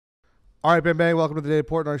All right, Bang, welcome to the Dave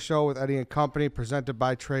Portnoy Show with Eddie and Company, presented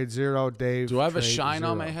by Tradezero. Dave, do I have a Trade shine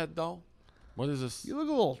Zero. on my head though? What is this? You look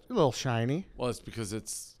a little shiny. Well, it's because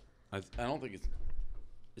it's. I don't think it's.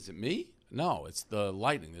 Is it me? No, it's the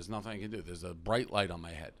lighting. There's nothing I can do. There's a bright light on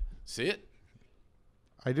my head. See it?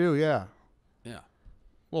 I do, yeah. Yeah. A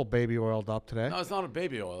little baby oiled up today. No, it's not a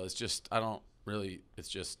baby oil. It's just I don't really. It's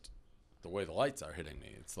just the way the lights are hitting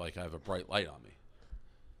me. It's like I have a bright light on me.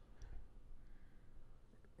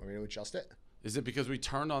 Want me to adjust it? Is it because we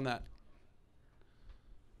turned on that?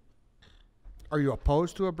 Are you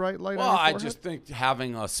opposed to a bright light Well, on your I forehead? just think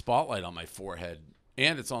having a spotlight on my forehead,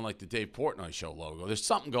 and it's on like the Dave Portnoy Show logo. There's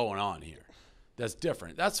something going on here that's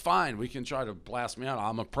different. That's fine. We can try to blast me out.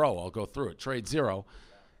 I'm a pro. I'll go through it. Tradezero.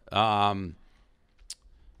 I've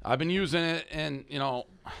been using it, and you know,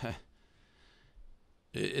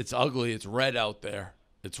 it's ugly. It's red out there.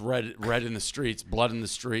 It's red in the streets. Blood in the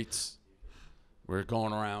streets. We're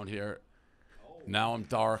going around here. Now I'm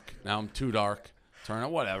dark. Now I'm too dark. Turn it,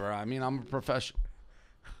 whatever. I mean, I'm a professional.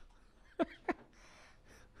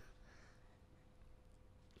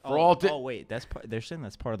 Wait, they're saying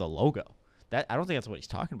that's part of the logo. That I don't think that's what he's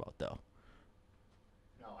talking about though.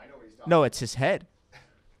 No, I know what he's talking No, it's his head.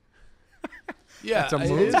 Yeah, It's a it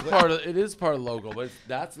moon. is part of the logo, but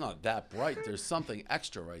that's not that bright. There's something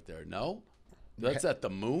extra right there. No, that's at the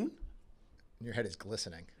moon. Your head is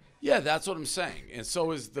glistening. Yeah, that's what I'm saying. And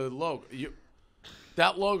so is the logo.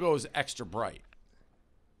 That logo is extra bright.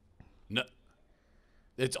 No,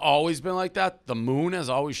 it's always been like that. The moon has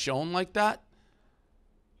always shown like that.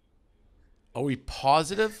 Are we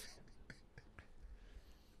positive?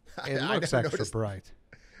 It I looks never extra noticed. bright.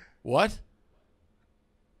 What?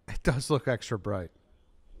 It does look extra bright.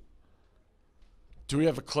 Do we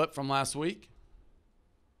have a clip from last week?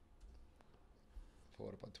 Pull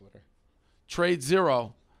it up on Twitter.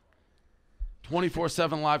 Tradezero.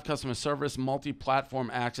 24/7 live customer service, multi-platform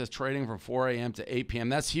access, trading from 4 a.m. to 8 p.m.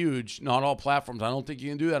 That's huge. Not all platforms. I don't think you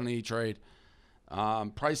can do that on E-Trade.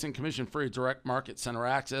 Pricing commission-free, direct market center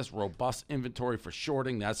access, robust inventory for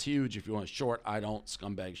shorting. That's huge. If you want to short, I don't.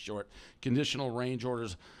 Scumbag short. Conditional range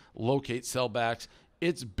orders, locate sellbacks.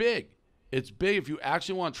 It's big. It's big. If you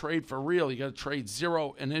actually want to trade for real, you got to trade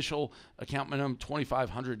zero. Initial account minimum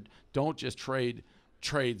 $2,500. Don't just trade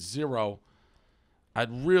zero.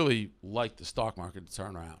 I'd really like the stock market to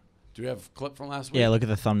turn around. Do we have a clip from last week? Yeah, look at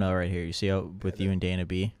the thumbnail right here. You see how with you and Dana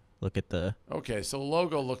B. Look at the. Okay, so the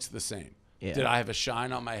logo looks the same. Yeah. Did I have a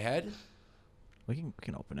shine on my head? We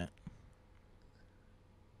can open it.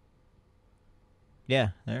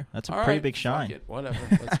 Yeah, there. That's a All pretty right, big fuck shine. it. Whatever.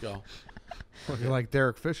 Let's go. Looking like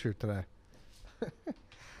Derek Fisher today.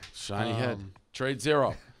 Shiny head.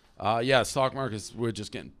 Tradezero. Yeah, stock markets, we're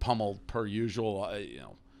just getting pummeled per usual.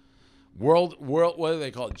 World, what do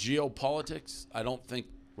they call it? Geopolitics. I don't think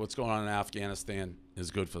what's going on in Afghanistan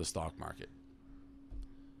is good for the stock market.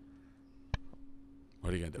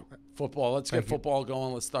 What are you going to do? Football. Let's get football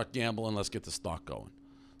going. Let's start gambling. Let's get the stock going.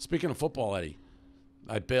 Speaking of football, Eddie,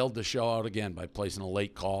 I bailed the show out again by placing a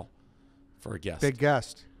late call for a guest. Big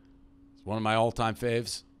guest. It's one of my all-time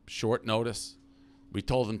faves. Short notice. We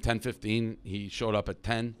told him 10:15. He showed up at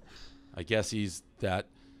 10. I guess he's that.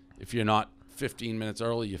 If you're not 15 minutes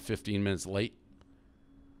early, you're 15 minutes late.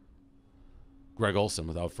 Greg Olsen,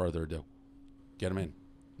 without further ado. Get him in.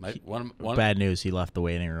 Bad news. He left the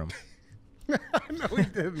waiting room. No, he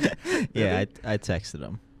didn't. Yeah, I texted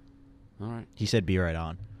him. All right. He said be right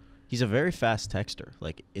on. He's a very fast texter,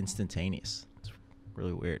 like instantaneous. It's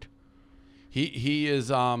really weird. He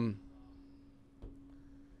is well,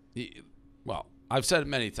 I've said it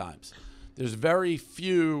many times. There's very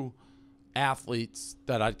few athletes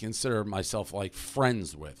that I'd consider myself like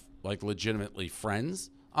friends with, like legitimately friends.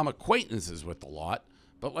 I'm acquaintances with a lot,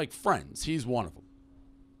 but like friends. He's one of them.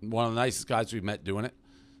 One of the nicest guys we've met doing it.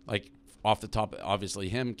 Like off the top, obviously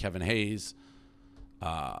him, Kevin Hayes.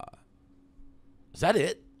 Is that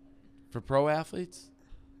it for pro athletes?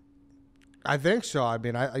 I think so. I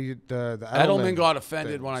mean, the Edelman got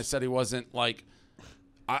offended things. when I said he wasn't like.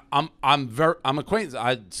 I'm acquaintance.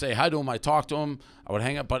 I'd say hi to him. I talk to him. I would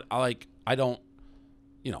hang up, but I don't.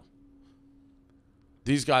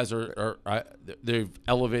 These guys they've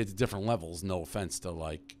elevated to different levels. No offense to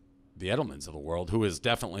like the Edelmans of the world, who is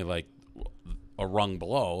definitely like a rung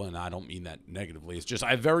below, and I don't mean that negatively. It's just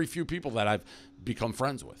I have very few people that I've become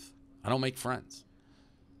friends with. I don't make friends.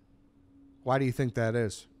 Why do you think that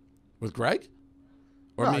is? With Greg?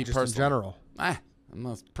 Or No, me just personally? in general. I'm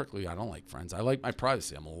not prickly. I don't like friends. I like my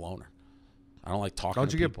privacy. I'm a loner. I don't like talking Don't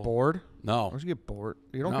to you people. get bored? No. Don't you get bored?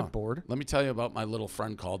 You don't No. get bored. Let me tell you about my little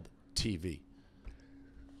friend called TV.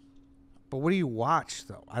 But what do you watch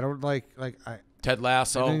though? I don't like I. Ted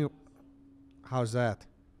Lasso. How's that?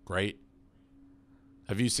 Great.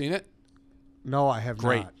 Have you seen it? No, I have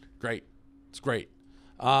Great. not. Great. It's great.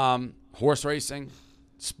 Horse racing,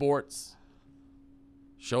 sports,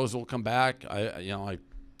 shows will come back. I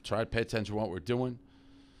try to pay attention to what we're doing.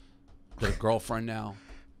 Got a girlfriend now.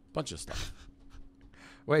 Bunch of stuff.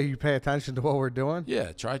 Wait, you pay attention to what we're doing?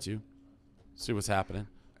 Yeah, try to. See what's happening.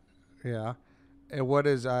 Yeah. And what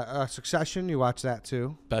is Succession? You watch that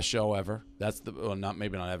too? Best show ever. That's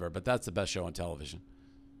maybe not ever, but that's the best show on television.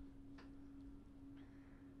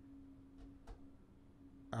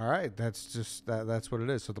 All right, that's just that's what it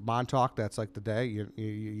is. So the Montauk, that's like the day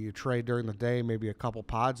you trade during the day, maybe a couple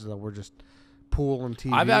pods, and then we're just pool and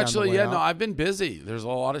TV. I've been busy. There's a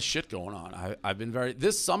lot of shit going on. I've been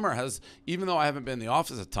this summer has, even though I haven't been in the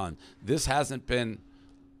office a ton, this hasn't been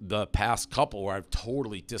the past couple where I've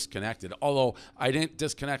totally disconnected. Although I didn't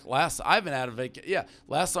disconnect I haven't had a vacation. Yeah,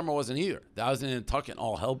 last summer wasn't either. That was in Nantucket and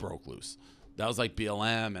all hell broke loose. That was like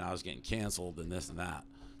BLM and I was getting canceled and this and that.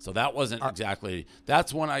 So that wasn't exactly,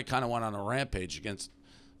 that's when I kind of went on a rampage against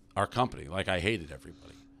our company. Like I hated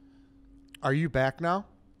everybody. Are you back now?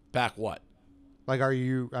 Back what? Like, are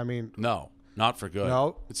you, No, not for good.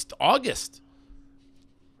 No. It's August.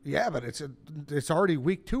 Yeah, but it's already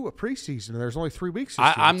week 2 of preseason. There's only 3 weeks this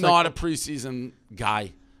year. I'm not a preseason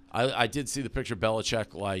guy. I did see the picture of Belichick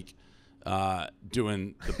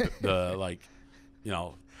doing the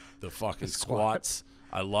the fucking squats.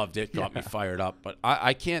 I loved it. Got me fired up. But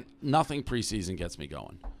I can't. Nothing preseason gets me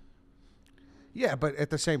going. Yeah, but at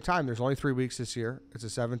the same time, there's only 3 weeks this year. It's a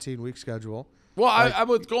 17-week schedule. Well, I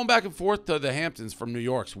was going back and forth to the Hamptons from New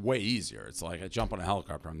York's way easier. It's like I jump on a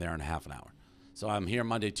helicopter. I'm there in a half an hour. So I'm here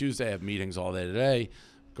Monday, Tuesday. I have meetings all day today.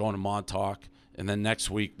 Going to Montauk. And then next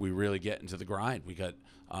week, we really get into the grind. We got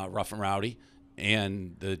Rough and Rowdy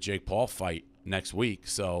and the Jake Paul fight next week.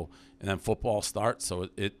 So, and then football starts. So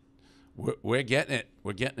we're getting it.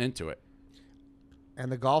 We're getting into it. And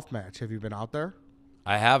the golf match. Have you been out there?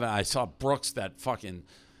 I haven't. I saw Brooks, that fucking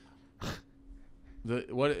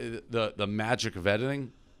the magic of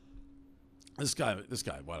editing. This guy.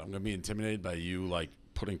 What? I'm gonna be intimidated by you, like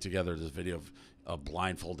putting together this video of a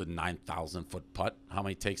blindfolded 9,000-foot putt. How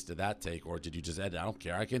many takes did that take, or did you just edit? I don't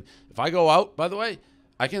care. If I go out. By the way,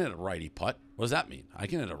 I can hit a righty putt. What does that mean? I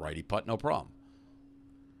can hit a righty putt, no problem.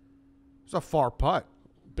 It's a far putt.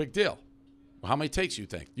 Big deal. How many takes you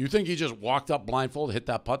think? You think he just walked up blindfolded, hit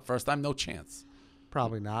that putt first time? No chance.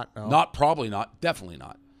 Probably not. No. Probably not. Definitely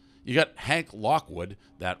not. You got Hank Lockwood,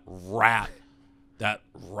 that rat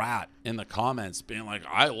in the comments being like,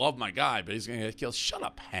 I love my guy, but he's going to get killed. Shut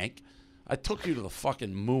up, Hank. I took you to the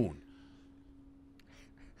fucking moon.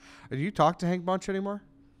 Do you talk to Hank much anymore?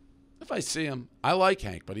 If I see him, I like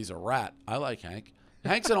Hank, but he's a rat. I like Hank.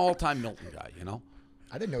 Hank's an all-time Milton guy, you know?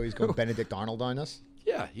 I didn't know he was going Benedict Arnold on us.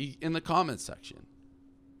 Yeah, he in the comments section.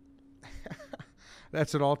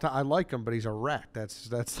 That's an all-time. I like him, but he's a rat. That's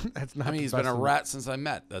not. I mean, he's been a rat since I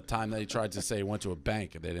met. The time that he tried to say he went to a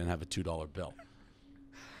bank and they didn't have a $2 bill.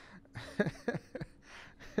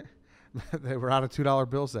 They were out of $2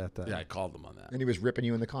 bills that day. Yeah, I called him on that. And he was ripping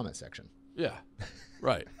you in the comment section. Yeah,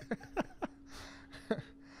 right.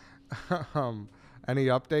 Any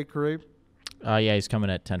update, Kareem? Yeah, he's coming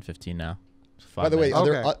at 10:15 now. By the way,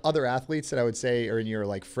 Okay. other athletes that I would say are in your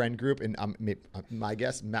like friend group, and my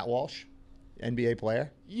guess, Matt Walsh, NBA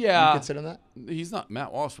player. Yeah. You consider that? He's not.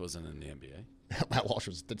 Matt Walsh wasn't in the NBA. Matt Walsh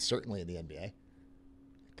was certainly in the NBA.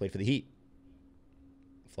 Played for the Heat.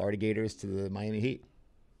 Florida Gators to the Miami Heat.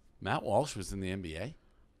 Matt Walsh was in the NBA?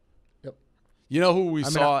 Yep. You know who we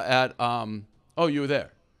saw at oh, you were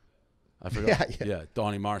there. I forgot. Yeah.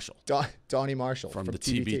 Donnie Marshall. Donnie Marshall from the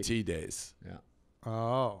TBT days. Yeah.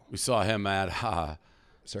 Oh. We saw him at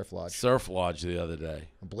Surf Lodge the other day.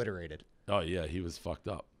 Obliterated. Oh yeah, he was fucked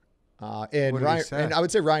up. And What did he say? I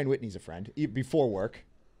would say Ryan Whitney's a friend before work.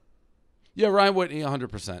 Yeah, Ryan Whitney,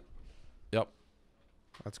 100%. Yep.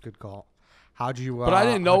 That's a good call. How'd you? But I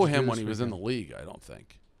didn't know how'd you do him when this he was in the weekend? league. I don't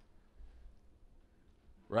think.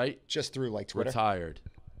 Right? Just through like Twitter. Retired.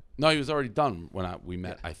 No, he was already done when we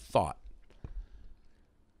met. I thought.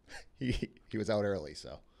 He was out early,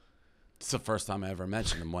 so. It's the first time I ever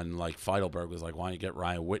mentioned him when like Feidelberg was like, why don't you get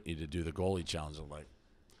Ryan Whitney to do the goalie challenge? I'm like,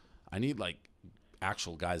 I need like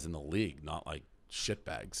actual guys in the league, not like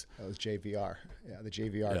shitbags. That was JVR. Yeah, the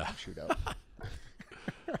JVR shootout.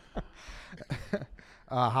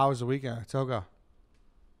 How was the weekend? Toga.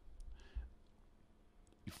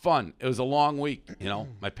 Fun. It was a long week, you know.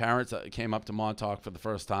 My parents came up to Montauk for the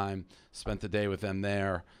first time, spent the day with them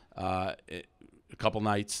there, a couple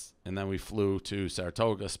nights, and then we flew to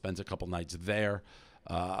Saratoga, spent a couple nights there.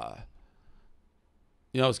 You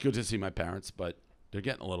know, it's good to see my parents, but They're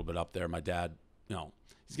getting a little bit up there. My dad,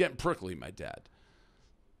 he's getting prickly, my dad.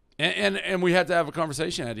 And we had to have a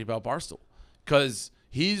conversation, Eddie, about Barstool. Because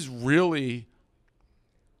he's really...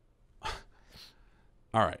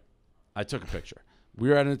 All right. I took a picture. We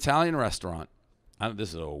were at an Italian restaurant. This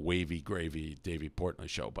is a wavy, gravy Davey Portnoy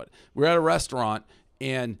show, but we were at a restaurant,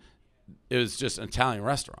 and it was just an Italian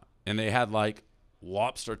restaurant. And they had, like,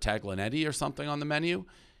 lobster taglinetti or something on the menu.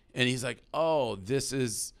 And he's like, oh, this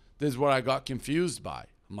is what I got confused by.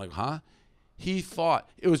 I'm like, huh? He thought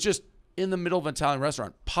it was just in the middle of an Italian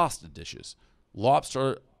restaurant, pasta dishes,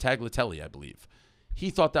 lobster tagliatelle, I believe. He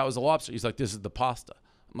thought that was a lobster. He's like, this is the pasta.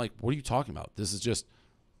 I'm like, what are you talking about? This is just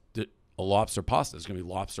a lobster pasta. It's going to be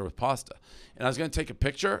lobster with pasta. And I was going to take a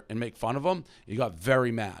picture and make fun of him. He got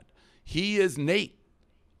very mad. He is Nate.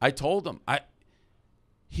 I told him.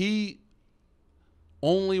 He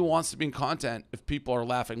only wants to be in content if people are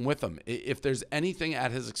laughing with him. If there's anything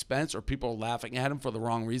at his expense or people are laughing at him for the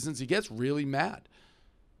wrong reasons, he gets really mad.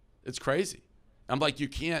 It's crazy. I'm like, you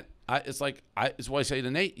can't. It's what I say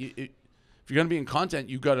to Nate. If you're going to be in content,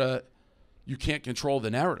 you can't control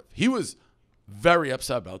the narrative. He was very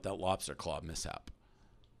upset about that lobster claw mishap.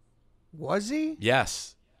 Was he?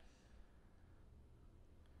 Yes.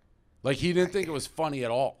 Like, he didn't think it was funny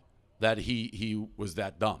at all that he was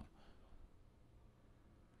that dumb.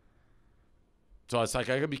 So it's like,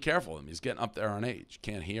 I got to be careful with him. He's getting up there on age.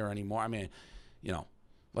 Can't hear anymore. I mean,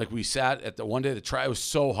 like we sat at the one day, the track, it was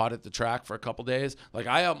so hot at the track for a couple days. Like,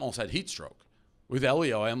 I almost had heat stroke. With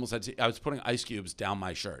Elio, I was putting ice cubes down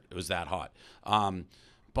my shirt. It was that hot.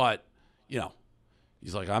 But,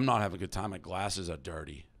 he's like, I'm not having a good time. My glasses are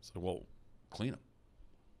dirty. It's like, well, clean them.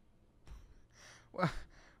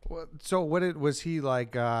 Well, so was he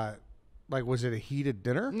like, was it a heated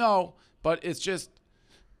dinner? No, but it's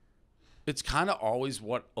kind of always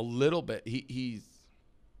what a little bit, I'm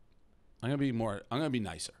going to be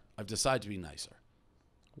nicer. I've decided to be nicer.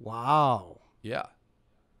 Wow. Yeah.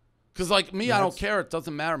 Because, like, me, I don't care. It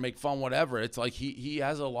doesn't matter. Make fun, whatever. It's like he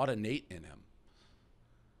has a lot of Nate in him.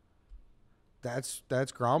 That's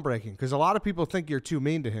groundbreaking. Because a lot of people think you're too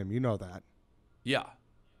mean to him. You know that. Yeah.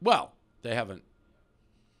 Well, they haven't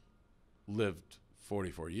lived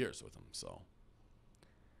 44 years with him, so.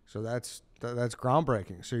 So that's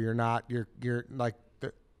groundbreaking. So you're like,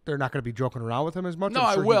 they're not going to be joking around with him as much? No,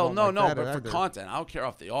 I will. No, but for content. I don't care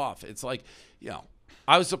off the off. It's like,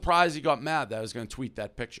 I was surprised he got mad that I was going to tweet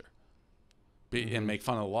that picture and make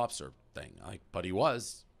fun of the lobster thing. But he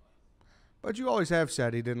was. But you always have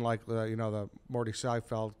said he didn't like the Morty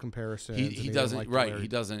Seinfeld comparison. He doesn't, right.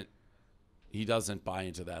 He doesn't buy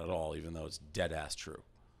into that at all, even though it's dead ass true.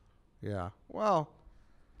 Yeah. Well,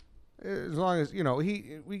 as long as,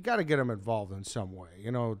 we got to get him involved in some way,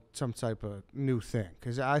 some type of new thing.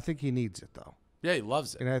 Because I think he needs it, though. Yeah, he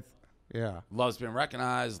loves it. And yeah. Loves being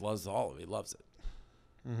recognized, loves all of it. He loves it.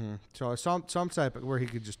 Mm-hmm. So some type of where he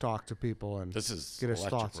could just talk to people and this is get his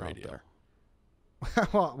thoughts radio. out there.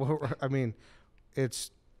 Well, I mean,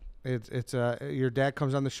 it's your dad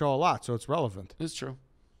comes on the show a lot, so it's relevant. It's true.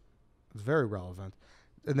 It's very relevant.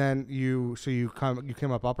 And then you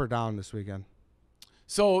came up or down this weekend?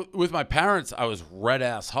 So with my parents, I was red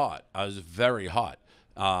ass hot. I was very hot.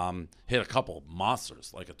 Hit a couple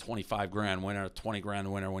monsters, like a 25 grand winner, 20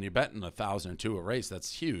 grand winner. When you're betting 1,002 a race,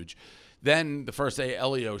 that's huge. Then the first day,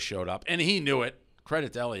 Elio showed up, and he knew it.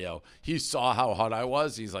 Credit to Elio. He saw how hot I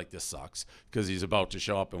was. He's like, this sucks, because he's about to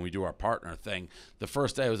show up, and we do our partner thing. The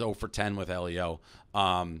first day, I was 0 for 10 with Elio.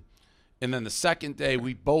 And then the second day,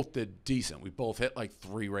 we both did decent. We both hit like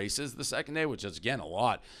 3 races the second day, which is, again, a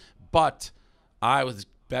lot. But I was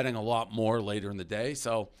betting a lot more later in the day.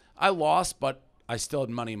 So I lost, but I still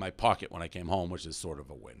had money in my pocket when I came home, which is sort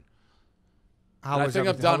of a win. I think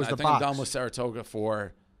I'm done with Saratoga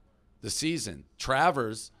for the season.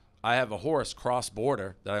 Travers, I have a horse, Cross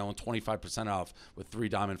Border, that I own 25% of with 3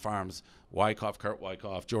 Diamond Farms, Wyckoff, Kurt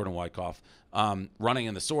Wyckoff, Jordan Wyckoff, running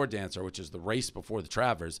in the Sword Dancer, which is the race before the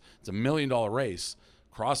Travers. It's $1 million race.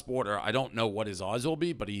 Cross Border, I don't know what his odds will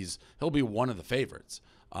be, but he'll be one of the favorites.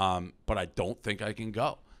 But I don't think I can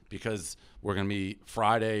go because we're going to be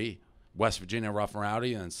Friday, West Virginia, Rough and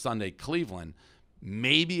Rowdy, and then Sunday, Cleveland.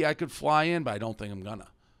 Maybe I could fly in, but I don't think I'm going to.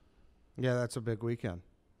 Yeah, that's a big weekend.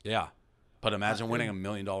 Yeah. But imagine winning $1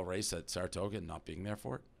 million race at Saratoga and not being there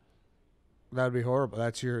for it. That would be horrible.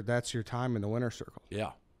 That's your time in the winner's circle.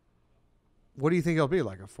 Yeah. What do you think it'll be,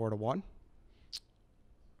 like a 4-1?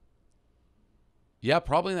 Yeah,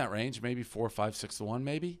 probably in that range. Maybe 4, 5, 6-1,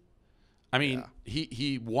 maybe. I mean, yeah.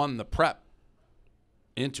 He won the prep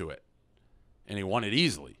into it, and he won it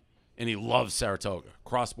easily. And he loves Saratoga.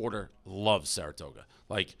 Cross Border loves Saratoga.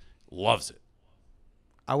 Like, loves it.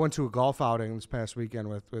 I went to a golf outing this past weekend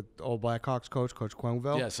with old Blackhawks Coach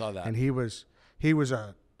Quenville. Yeah, I saw that. And he was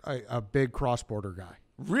a big cross-border guy.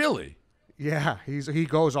 Really? Yeah, he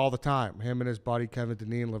goes all the time. Him and his buddy Kevin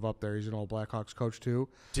Deneen live up there. He's an old Blackhawks coach too.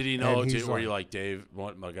 Did he know? Were you like, Dave,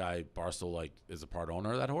 my guy Barstool, like, is a part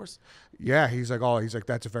owner of that horse? Yeah, he's like,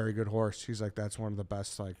 that's a very good horse. He's like, that's one of the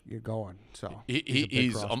best, like, you're going. So he's a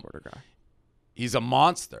big cross-border guy. He's a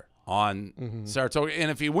monster on Saratoga, and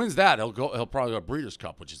if he wins that, he'll probably go to Breeders'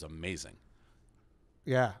 Cup, which is amazing.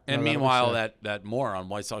 Yeah. And meanwhile, that moron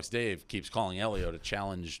White Sox Dave keeps calling Elio to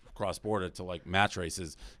challenge cross border to like match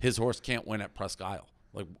races. His horse can't win at Presque Isle.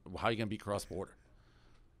 Like, how are you gonna beat cross border?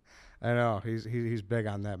 I know he's big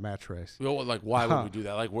on that match race. Like, why would we do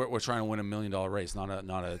that? Like, we're trying to win $1 million race, not a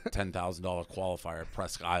 $10,000 qualifier at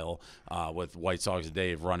Presque Isle with White Sox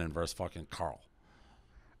Dave running versus fucking Carl.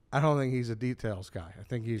 I don't think he's a details guy. I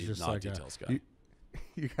think he's just not like a details guy.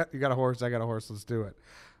 You got a horse. I got a horse. Let's do it.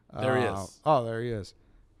 There he is. Oh, there he is.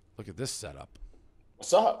 Look at this setup.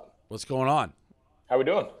 What's up? What's going on? How we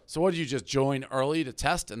doing? So what, did you just join early to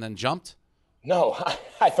test and then jumped? No,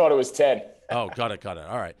 I thought it was 10. Oh, got it.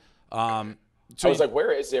 All right. So I was like,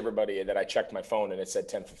 where is everybody? And then I checked my phone and it said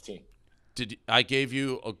 10:15. I gave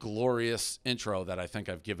you a glorious intro that I think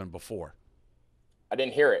I've given before. I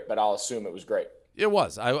didn't hear it, but I'll assume it was great. It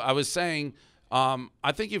was. I was saying,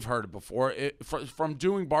 I think you've heard it before. From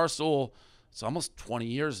doing Barstool, it's almost 20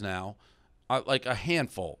 years now. Like a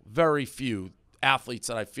handful, very few athletes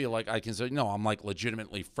that I feel like I can say, no, I'm like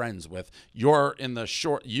legitimately friends with. You're in the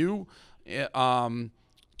short, Kevin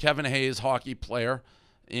Hayes, hockey player,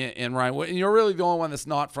 and Ryan, and you're really the only one that's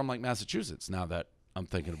not from like Massachusetts now that I'm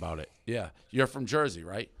thinking about it. Yeah. You're from Jersey,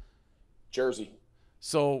 right? Jersey.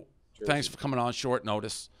 So thanks for coming on short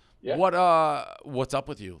notice. Yeah. What's up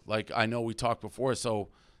with you? Like, I know we talked before, so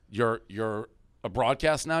you're a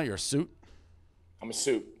broadcast now? You're a suit? I'm a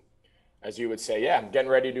suit. As you would say, yeah, I'm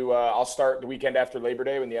getting ready to I'll start the weekend after Labor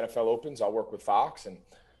Day when the NFL opens. I'll work with Fox and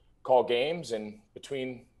call games. And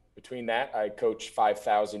between that, I coach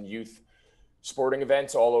 5,000 youth sporting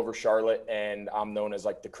events all over Charlotte. And I'm known as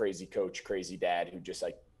like the crazy coach, crazy dad who just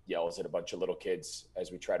like yells at a bunch of little kids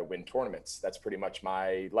as we try to win tournaments. That's pretty much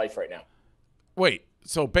my life right now. Wait,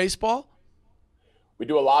 so baseball? We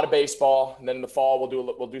do a lot of baseball. And then in the fall,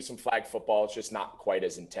 we'll do some flag football. It's just not quite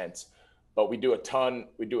as intense. But we do a ton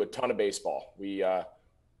of baseball. We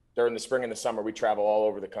during the spring and the summer, we travel all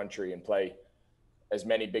over the country and play as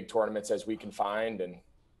many big tournaments as we can find, and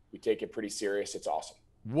we take it pretty serious. It's awesome.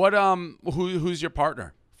 What who's your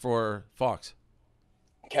partner for Fox?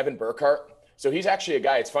 Kevin Burkhardt. So he's actually a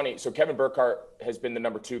guy. It's funny. So Kevin Burkhardt has been the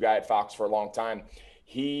number 2 guy at Fox for a long time.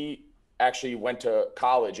 He actually went to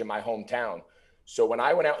college in my hometown. So when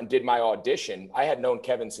I went out and did my audition, I had known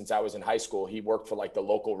Kevin since I was in high school. He worked for like the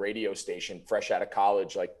local radio station, fresh out of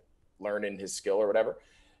college, like learning his skill or whatever.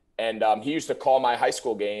 And he used to call my high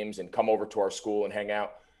school games and come over to our school and hang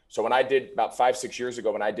out. So when I did about 5-6 years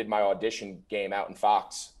ago, when I did my audition game out in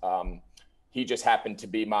Fox, he just happened to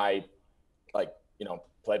be my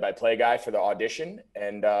play-by-play guy for the audition.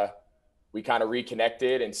 And we kind of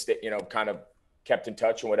reconnected and kind of kept in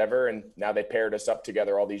touch and whatever, and now they paired us up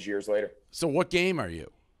together all these years later. So what game are you?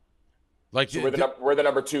 Like, so we're the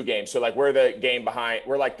number 2 game. So like we're the game behind.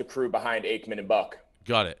 We're like the crew behind Aikman and Buck.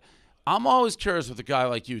 Got it. I'm always curious with a guy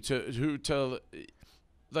like you to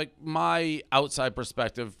like my outside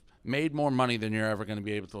perspective, made more money than you're ever going to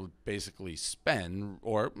be able to basically spend,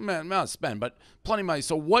 or not spend, but plenty of money.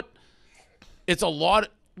 So what? It's a lot.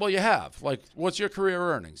 Well, you have like, what's your career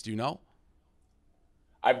earnings? Do you know?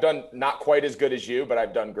 I've done not quite as good as you, but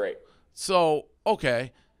I've done great. So,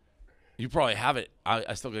 okay. You probably have it.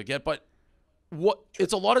 I still gotta get, but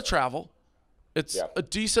it's a lot of travel. It's a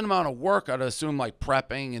decent amount of work, I'd assume, like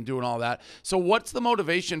prepping and doing all that. So what's the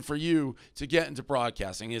motivation for you to get into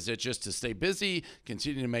broadcasting? Is it just to stay busy,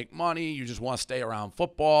 continue to make money? You just want to stay around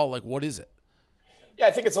football? Like, what is it? Yeah,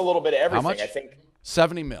 I think it's a little bit of everything. How much? I think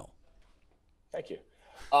 70 mil. Thank you.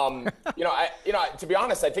 To be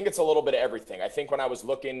honest, I think it's a little bit of everything. I think when I was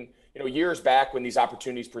looking, years back when these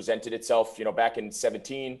opportunities presented itself, back in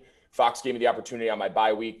 2017, Fox gave me the opportunity on my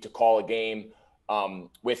bye week to call a game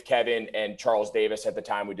with Kevin and Charles Davis at the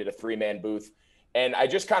time. We did a 3-man booth, and I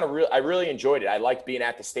just kind of I really enjoyed it. I liked being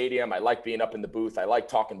at the stadium. I liked being up in the booth. I liked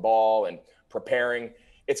talking ball and preparing.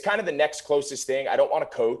 It's kind of the next closest thing. I don't want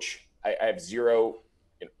to coach. I have zero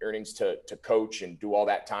earnings to coach and do all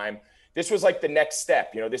that time. This was like the next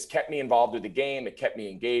step. This kept me involved with the game. It kept me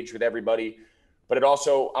engaged with everybody. But it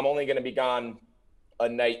also, I'm only going to be gone a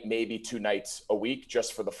night, maybe 2 nights a week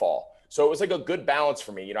just for the fall. So it was like a good balance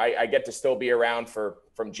for me. I get to still be around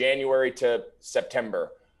from January to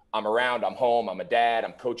September. I'm around, I'm home, I'm a dad,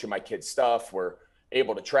 I'm coaching my kids' stuff. We're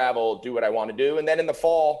able to travel, do what I want to do. And then in the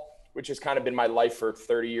fall, which has kind of been my life for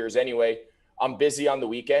 30 years anyway, I'm busy on the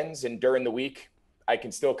weekends, and during the week, I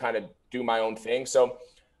can still kind of do my own thing. So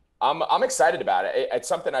I'm excited about it. It's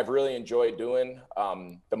something I've really enjoyed doing.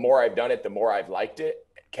 The more I've done it, the more I've liked it.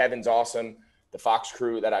 Kevin's awesome. The Fox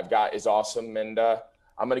crew that I've got is awesome. And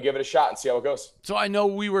I'm going to give it a shot and see how it goes. So I know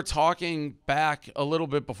we were talking back a little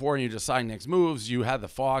bit before you decide next moves. You had the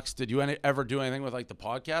Fox. Did you ever do anything with like the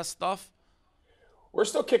podcast stuff? We're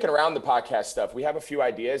still kicking around the podcast stuff. We have a few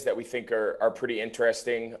ideas that we think are pretty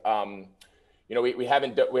interesting. We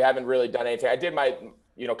haven't really done anything. I did my,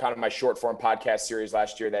 kind of my short form podcast series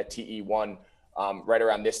last year, that TE1, right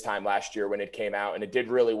around this time last year when it came out, and it did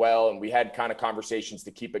really well. And we had kind of conversations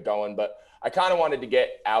to keep it going, but I kind of wanted to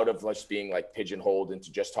get out of just being like pigeonholed into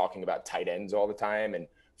just talking about tight ends all the time and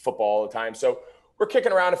football all the time. So we're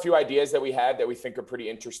kicking around a few ideas that we had that we think are pretty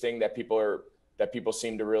interesting, that people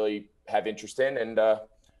seem to really have interest in. And,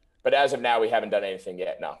 but as of now, we haven't done anything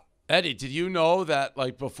yet. No. Eddie, did you know that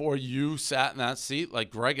like before you sat in that seat, like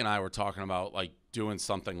Greg and I were talking about like doing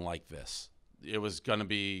something like this? It was going to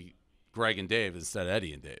be Greg and Dave instead of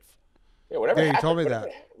Eddie and Dave. Yeah, whatever. Yeah, you told me that.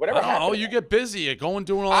 Whatever happened. Oh, you get busy. You're going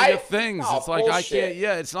doing all your things. No, it's like bullshit. I can't.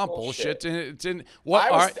 Yeah, it's not bullshit. It's in what?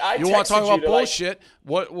 All right, you want to talk about bullshit?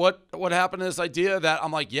 What happened to this idea that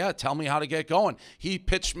I'm like, yeah, tell me how to get going. He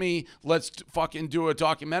pitched me, let's fucking do a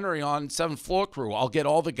documentary on 7th Floor Crew. I'll get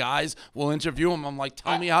all the guys. We'll interview them. I'm like,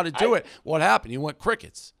 tell me how to do it. What happened? You went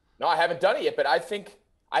crickets. No, I haven't done it yet, but I think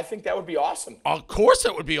that would be awesome. Of course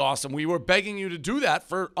it would be awesome. We were begging you to do that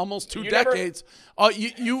for almost 2 decades.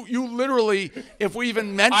 You literally, if we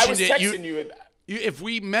even mentioned if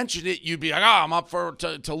we mentioned it, you'd be like, I'm up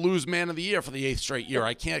to lose Man of the Year for the 8th straight year.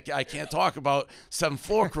 I can't talk about 7th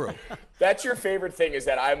Floor Crew. That's your favorite thing, is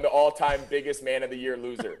that I'm the all-time biggest Man of the Year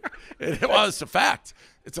loser. It's a fact.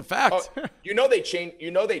 It's a fact. The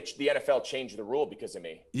NFL changed the rule because of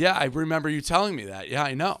me. Yeah, I remember you telling me that. Yeah,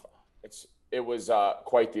 I know. It was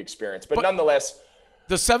quite the experience. But nonetheless,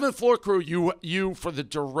 the 7th Floor Crew, you for the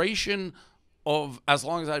duration of as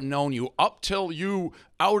long as I've known you, up till you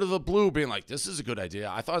out of the blue being like, this is a good idea.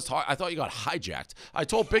 I thought you got hijacked. I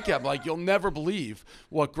told Big Cap, like, you'll never believe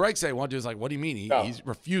what Greg said. One dude was like, what do you mean? He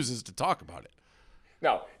refuses to talk about it.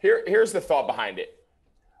 No, here's the thought behind it.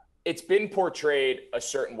 It's been portrayed a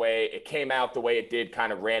certain way. It came out the way it did,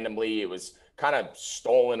 kind of randomly. It was kind of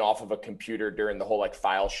stolen off of a computer during the whole like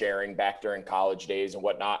file sharing back during college days and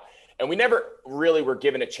whatnot. And we never really were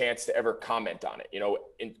given a chance to ever comment on it.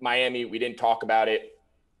 In Miami, we didn't talk about it.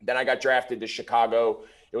 Then I got drafted to Chicago.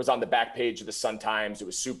 It was on the back page of the Sun-Times. It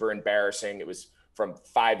was super embarrassing. It was from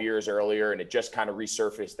 5 years earlier, and it just kind of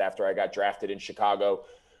resurfaced after I got drafted in Chicago.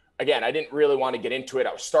 Again, I didn't really want to get into it.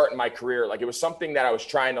 I was starting my career. Like, it was something that I was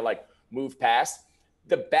trying to like move past.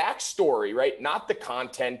 The backstory, right? Not the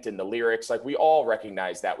content and the lyrics. Like, we all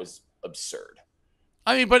recognize that was absurd.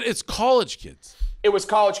 I mean, but it's college kids. It was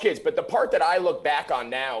college kids. But the part that I look back on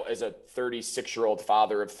now as a 36-year-old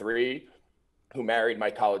father of 3 who married my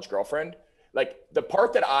college girlfriend, like, the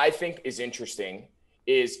part that I think is interesting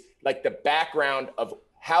is like the background of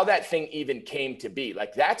how that thing even came to be.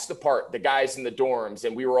 Like, that's the part, the guys in the dorms,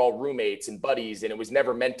 and we were all roommates and buddies, and it was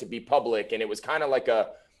never meant to be public. And it was kind of like a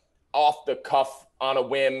off the cuff, on a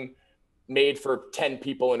whim, made for 10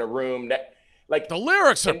 people in a room. Like, the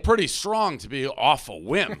lyrics are pretty strong to be off a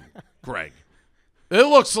whim, Greg. It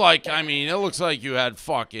looks like you had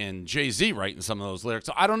fucking Jay-Z writing some of those lyrics.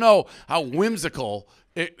 So I don't know how whimsical.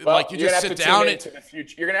 You just sit down.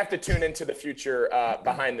 You're gonna have to tune into the future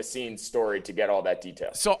behind the scenes story to get all that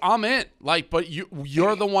detail. So I'm in. But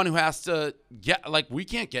you're the one who has to get. Like, we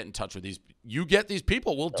can't get in touch with these. You get these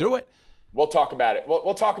people. We'll do it. We'll talk about it.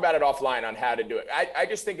 We'll talk about it offline on how to do it. I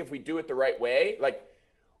just think if we do it the right way, like,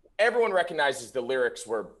 everyone recognizes the lyrics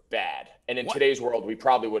were bad, and in today's world, we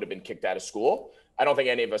probably would have been kicked out of school. I don't think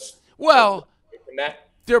any of us. Well,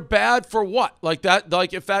 they're bad for what? Like that?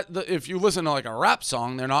 Like if you listen to like a rap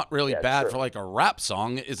song, they're not really bad for like a rap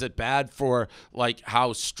song. Is it bad for like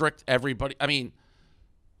how strict everybody? I mean,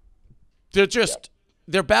 they're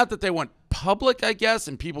bad that they went public, I guess,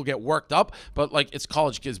 and people get worked up. But like, it's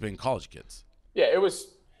college kids being college kids. Yeah, it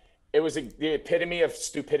was the epitome of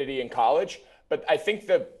stupidity in college. But I think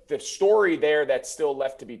the story there that's still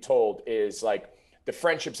left to be told is like the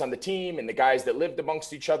friendships on the team and the guys that lived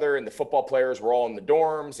amongst each other, and the football players were all in the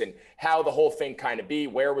dorms, and how the whole thing kind of be.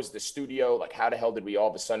 Where was the studio? Like, how the hell did we all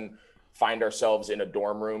of a sudden find ourselves in a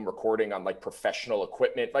dorm room recording on like professional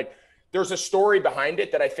equipment? Like, there's a story behind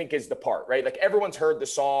it that I think is the part, right? Like, everyone's heard the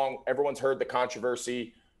song, everyone's heard the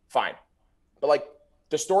controversy, fine. But like,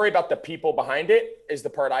 the story about the people behind it is the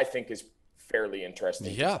part I think is fairly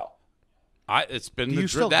interesting to tell. It's been. Do you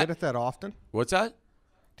still get it that often? What's that?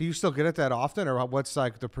 Do you still get it that often, or what's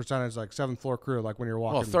like the percentage, like seventh floor crew, like when you're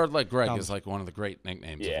walking? Well, Third Leg Greg is like one of the great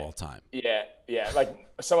nicknames of all time. Yeah. Like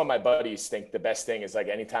some of my buddies think the best thing is like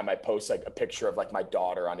anytime I post like a picture of like my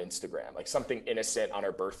daughter on Instagram, like something innocent on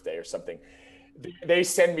her birthday or something, they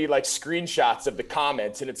send me like screenshots of the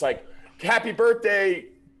comments, and it's like, "Happy birthday,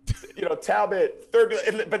 Talbot."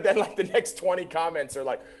 But then like the next 20 comments are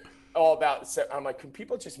like all about. I'm like, can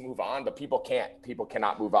people just move on? But people can't. People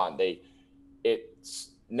cannot move on. It's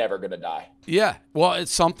never gonna die. Yeah. Well,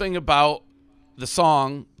 it's something about the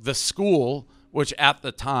song, The School, which at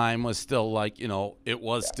the time was still like, it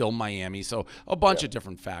was still Miami. So a bunch of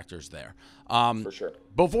different factors there. For sure.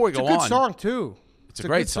 Before we go on. It's a good song too. It's a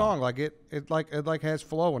great good song. Like it has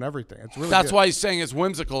flow and everything. It's really That's good. why he's saying it's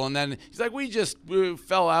whimsical. And then he's like, we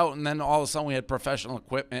fell out, and then all of a sudden we had professional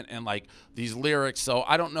equipment and like these lyrics. So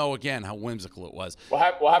I don't know again how whimsical it was.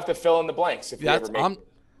 We'll have to fill in the blanks if you ever make it.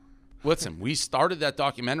 Listen, we started that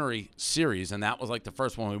documentary series, and that was like the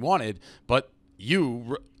first one we wanted. But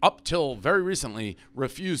you, up till very recently,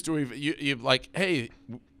 refused to even. You like, hey,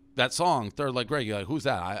 that song, Third Leg Greg. You're like, who's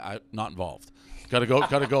that? I'm not involved. Gotta go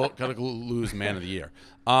lose Man of the Year.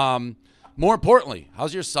 More importantly,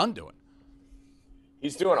 how's your son doing?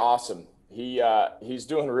 He's doing awesome. He's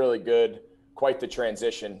doing really good. Quite the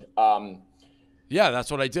transition. Yeah, that's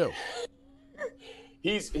what I do.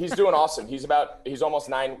 He's doing awesome. He's about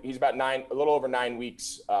 9. He's about 9, a little over 9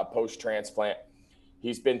 weeks post transplant.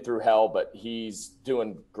 He's been through hell, but he's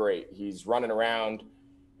doing great. He's running around.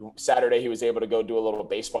 Saturday, he was able to go do a little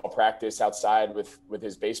baseball practice outside with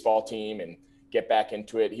his baseball team and get back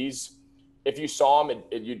into it. If you saw him,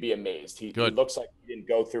 you'd be amazed. He looks like he didn't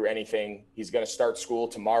go through anything. He's going to start school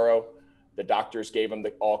tomorrow. The doctors gave him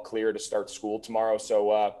the all clear to start school tomorrow.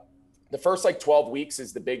 So the first 12 weeks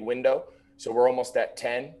is the big window. So we're almost at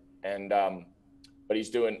 10, and but he's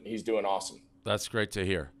doing awesome. That's great to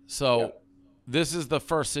hear. So This is the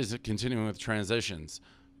first season continuing with transitions.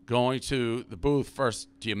 Going to the booth first,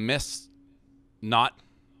 do you miss not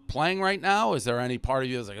playing right now? Is there any part of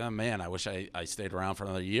you that's like, oh man, I wish I stayed around for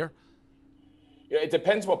another year? Yeah, it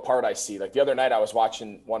depends what part I see. Like the other night I was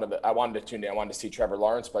watching I wanted to tune in. I wanted to see Trevor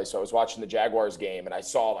Lawrence play. So I was watching the Jaguars game, and I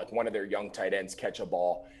saw like one of their young tight ends catch a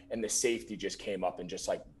ball, and the safety just came up and just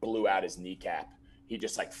like blew out his kneecap. He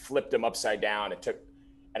just like flipped him upside down.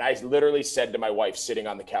 And I literally said to my wife sitting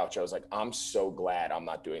on the couch, I was like, I'm so glad I'm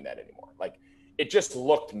not doing that anymore. Like it just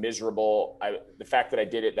looked miserable. The fact that I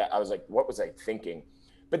did it, that I was like, what was I thinking?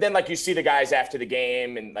 But then like you see the guys after the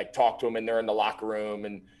game and like talk to them, and they're in the locker room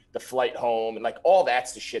and the flight home, and like all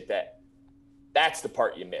that's the shit that's the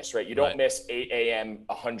part you miss, right? You don't miss 8 a.m.,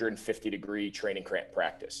 150-degree training camp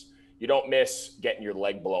practice. You don't miss getting your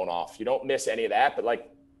leg blown off. You don't miss any of that, but like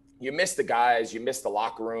you miss the guys, you miss the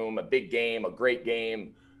locker room, a big game, a great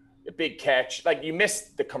game, a big catch. Like you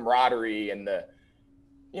miss the camaraderie and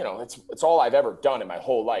it's all I've ever done in my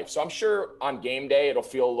whole life. So I'm sure on game day it'll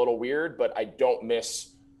feel a little weird, but I don't miss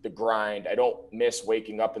the grind. I don't miss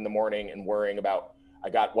waking up in the morning and worrying about I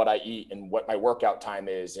got what I eat and what my workout time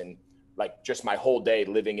is, and like just my whole day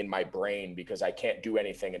living in my brain because I can't do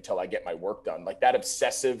anything until I get my work done. Like that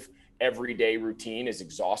obsessive everyday routine is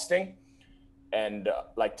exhausting. And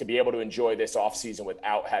like to be able to enjoy this off season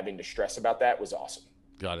without having to stress about that was awesome.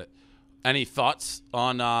 Got it. Any thoughts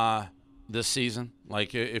on this season?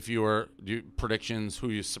 Like if you were predictions, who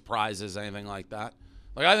you surprises, anything like that?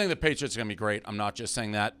 Like I think the Patriots are going to be great. I'm not just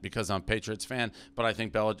saying that because I'm a Patriots fan, but I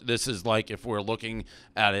think this is like if we're looking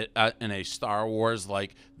at it in a Star Wars,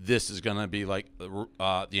 like this is going to be like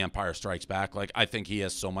The Empire Strikes Back. Like I think he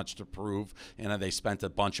has so much to prove, and they spent a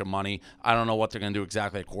bunch of money. I don't know what they're going to do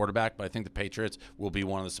exactly at quarterback, but I think the Patriots will be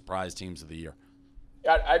one of the surprise teams of the year.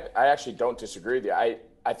 I actually don't disagree with you.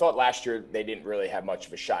 I thought last year they didn't really have much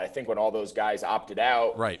of a shot. I think when all those guys opted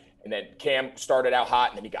out, right. And then Cam started out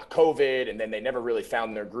hot, and then he got COVID, and then they never really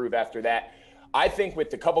found their groove after that. I think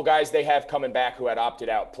with the couple guys they have coming back who had opted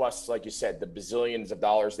out, plus, like you said, the bazillions of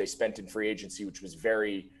dollars they spent in free agency, which was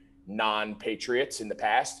very non-Patriots in the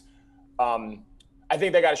past, I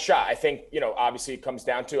think they got a shot. I think, obviously it comes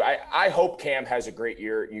down to I hope Cam has a great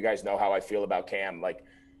year. You guys know how I feel about Cam. Like,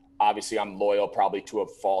 obviously I'm loyal probably to a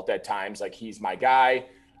fault at times. Like, he's my guy.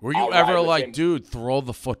 Were you ever like, dude, throw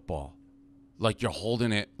the football? Like you're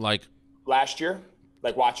holding it like last year,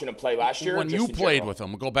 like watching him play last year. When you played with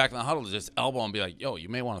him, go back in the huddle, just elbow and be like, "Yo, you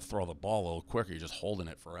may want to throw the ball a little quicker. You're just holding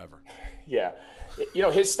it forever." Yeah,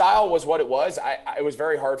 his style was what it was. It was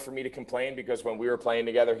very hard for me to complain because when we were playing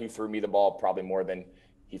together, he threw me the ball probably more than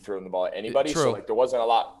he threw the ball at anybody. True. So like there wasn't a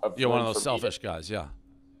lot of. You're one of those selfish guys, yeah.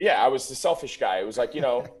 Yeah, I was the selfish guy. It was like,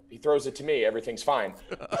 he throws it to me, everything's fine.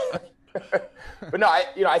 But no,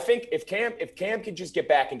 I think if Cam could just get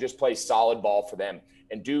back and just play solid ball for them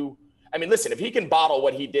and listen, if he can bottle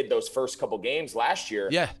what he did those first couple games last year,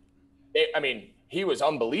 he was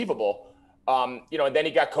unbelievable. And then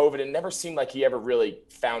he got COVID and never seemed like he ever really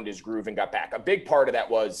found his groove and got back. A big part of that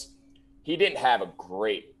was he didn't have a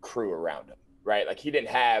great crew around him, right? Like he didn't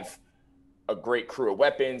have a great crew of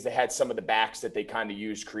weapons. They had some of the backs that they kind of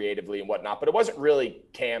used creatively and whatnot, but it wasn't really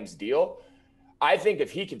Cam's deal. I think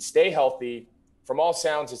if he can stay healthy, from all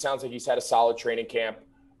sounds, it sounds like he's had a solid training camp.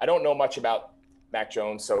 I don't know much about Mac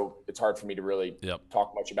Jones, so it's hard for me to really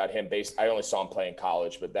talk much about him. I only saw him play in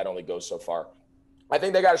college, but that only goes so far. I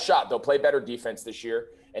think they got a shot. They'll play better defense this year,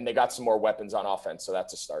 and they got some more weapons on offense, so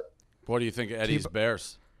that's a start. What do you think of Eddie's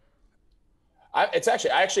Bears? I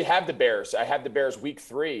actually have the Bears. I have the Bears week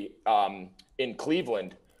 3 in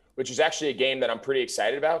Cleveland, which is actually a game that I'm pretty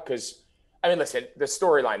excited about because, listen, the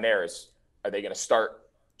storyline there is, are they going to start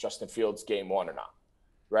Justin Fields game 1 or not?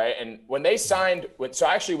 Right. And when they signed, so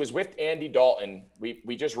I actually was with Andy Dalton.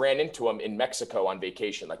 We just ran into him in Mexico on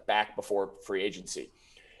vacation, like back before free agency.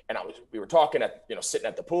 And we were talking sitting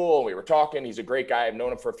at the pool and we were talking. He's a great guy. I've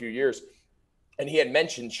known him for a few years. And he had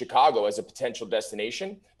mentioned Chicago as a potential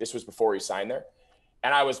destination. This was before he signed there.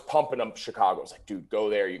 And I was pumping him Chicago. I was like, dude, go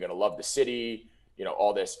there. You're going to love the city,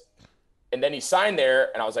 all this. And then he signed there.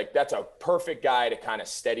 And I was like, that's a perfect guy to kind of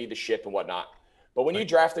steady the ship and whatnot. But when you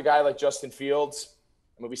draft a guy like Justin Fields,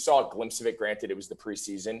 we saw a glimpse of it. Granted, it was the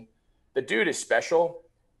preseason. The dude is special.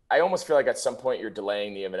 I almost feel like at some point you're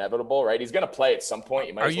delaying the inevitable, right? He's going to play at some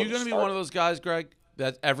point. Are you going to be one of those guys, Greg,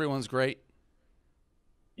 that everyone's great?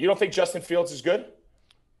 You don't think Justin Fields is good?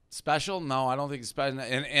 Special? No, I don't think he's special.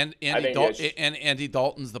 And Andy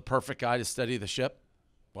Dalton's the perfect guy to steady the ship.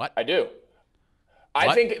 What? I do.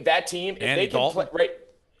 I think that team, if Andy they can Dalton? play right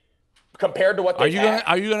compared to what they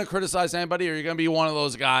Are you gonna criticize anybody, or are you gonna be one of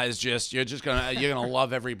those guys you're gonna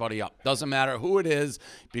love everybody up? Doesn't matter who it is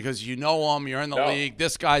because you know them, you're in the league.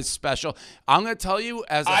 This guy's special. I'm gonna tell you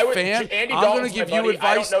as a fan. Andy I'm Dalton's gonna give my you buddy.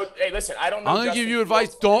 advice. I don't know. Hey, listen, I don't know. I'm gonna Justin give you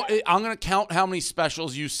Fields. advice. I'm gonna count how many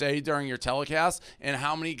specials you say during your telecast and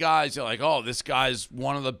how many guys you're like, oh, this guy's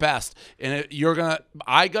one of the best. And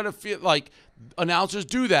I gotta feel like announcers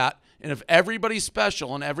do that. And if everybody's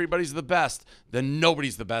special and everybody's the best, then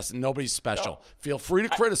nobody's the best and nobody's special. No. Feel free to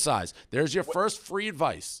criticize. There's your first free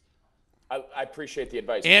advice. I appreciate the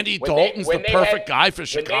advice. Andy Dalton's the perfect guy for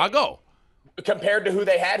Chicago. Compared to who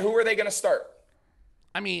they had, who were they going to start?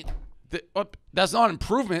 That's not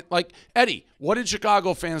improvement. Like, Eddie, what did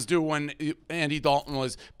Chicago fans do when Andy Dalton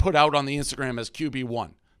was put out on the Instagram as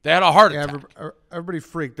QB1? They had a heart attack. Everybody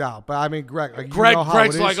freaked out. But, Greg,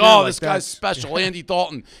 Greg's like, this guy's special. Andy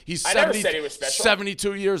Dalton. He's I never said he was special.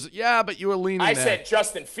 72 years. Yeah, but you were leaning I there. said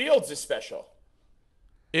Justin Fields is special.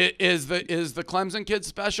 Is the Clemson kid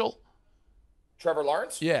special? Trevor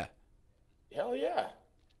Lawrence? Yeah. Hell yeah.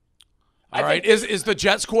 All right. Is the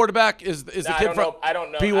Jets quarterback, is the kid from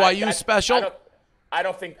BYU special? I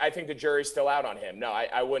think the jury's still out on him. No,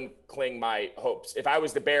 I wouldn't cling my hopes. If I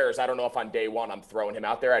was the Bears, I don't know if on day one I'm throwing him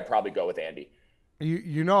out there. I'd probably go with Andy.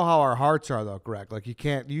 You know how our hearts are, though, Greg. Like,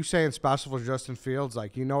 you saying special for Justin Fields,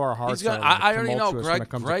 like, our hearts are. I already know, Greg.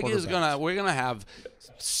 Greg is we're gonna have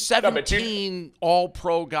 17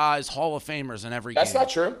 All-Pro guys, Hall of Famers in every game. That's not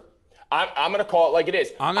true. I'm gonna call it like it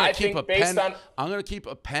is. I'm gonna keep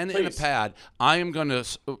a pen and a pad. I am gonna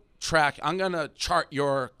track. I'm gonna chart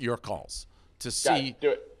your calls to see.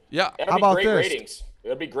 Do it. Yeah. How about great this? Ratings.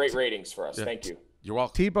 It'll be great ratings for us. Yeah. Thank you. You're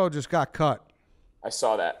welcome. Tebow just got cut. I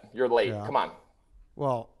saw that. You're late. Yeah. Come on.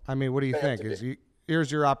 Well, what do you think?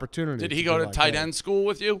 Here's your opportunity. Did he go to tight end school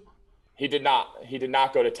with you? He did not. He did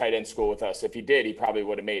not go to tight end school with us. If he did, he probably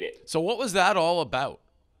would have made it. So what was that all about?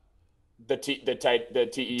 The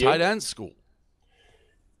TEU? Tight end school.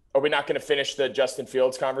 Are we not going to finish the Justin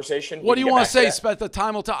Fields conversation? What do you want to say? The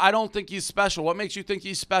time will tell. I don't think he's special. What makes you think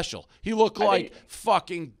he's special? He looked like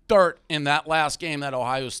fucking dirt in that last game that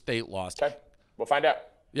Ohio State lost. Okay. We'll find out.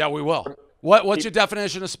 Yeah, we will. What's your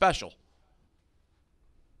definition of special?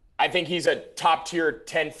 I think he's a top-tier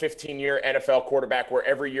 10, 15-year NFL quarterback where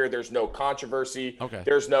every year there's no controversy. Okay.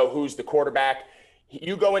 There's no who's the quarterback.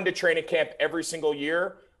 You go into training camp every single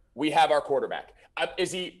year, we have our quarterback.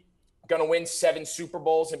 Is he going to win 7 Super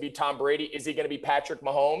Bowls and be Tom Brady? Is he going to be Patrick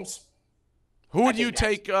Mahomes? Who would you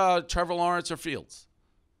take, Trevor Lawrence or Fields?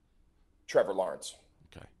 Trevor Lawrence.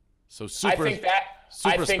 Okay. So I think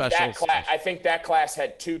that class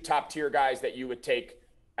had 2 top-tier guys that you would take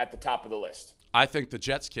at the top of the list. I think the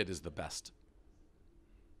Jets kid is the best.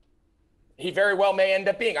 He very well may end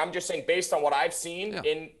up being. I'm just saying based on what I've seen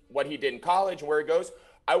in what he did in college and where he goes,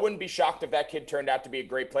 I wouldn't be shocked if that kid turned out to be a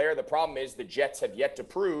great player. The problem is the Jets have yet to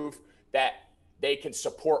prove that they can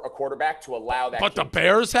support a quarterback to allow that. But the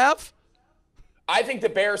Bears have? I think the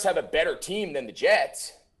Bears have a better team than the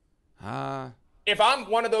Jets. If I'm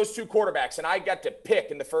one of those two quarterbacks and I got to pick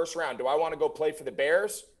in the first round, do I want to go play for the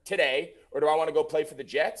Bears today or do I want to go play for the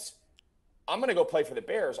Jets? I'm going to go play for the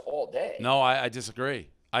Bears all day. No, I disagree.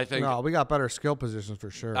 I think No, we got better skill positions for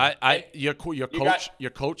sure. Your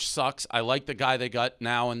coach sucks. I like the guy they got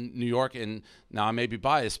now in New York, and now I may be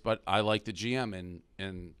biased, but I like the GM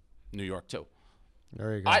in New York too.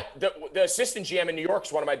 There you go. The assistant GM in New York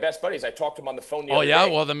is one of my best buddies. I talked to him on the phone the other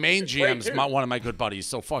day. Well, the main GM is one of my good buddies,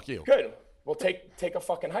 so fuck you. Good. Well, take a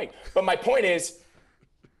fucking hike. But my point is,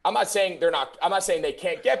 I'm not saying they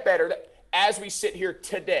can't get better. As we sit here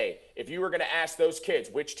today, if you were going to ask those kids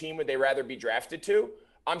which team would they rather be drafted to,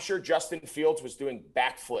 I'm sure Justin Fields was doing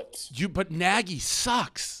backflips. But Nagy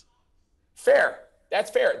sucks. Fair. That's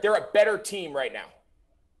fair. They're a better team right now.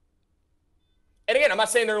 And again, I'm not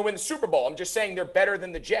saying they're going to win the Super Bowl. I'm just saying they're better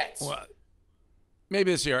than the Jets. Well,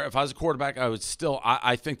 maybe this year, if I was a quarterback, I would still.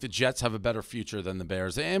 I think the Jets have a better future than the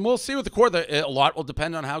Bears, and we'll see with the quarterback. A lot will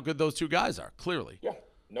depend on how good those two guys are. Clearly. Yeah,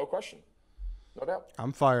 no question, no doubt.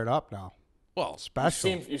 I'm fired up now. Well, special.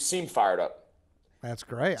 You seem fired up. That's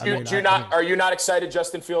great. Are you not excited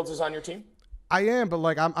Justin Fields is on your team? I am, but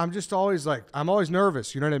like I'm just always like I'm always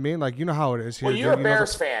nervous. You know what I mean? Like you know how it is here. Well, you're a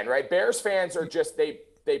Bears fan, right? Bears fans are just they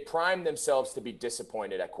prime themselves to be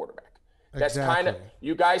disappointed at quarterback. That's kind of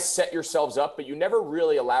you guys set yourselves up, but you never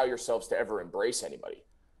really allow yourselves to ever embrace anybody.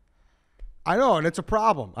 I know, and it's a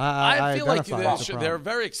problem. I feel like they're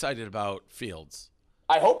very excited about Fields.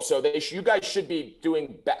 I hope so. You guys should be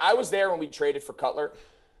doing. I was there when we traded for Cutler.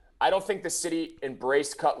 I don't think the city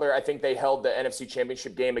embraced Cutler. I think they held the NFC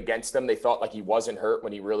Championship game against him. They thought like he wasn't hurt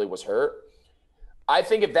when he really was hurt. I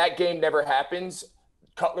think if that game never happens,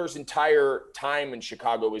 Cutler's entire time in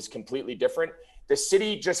Chicago is completely different. The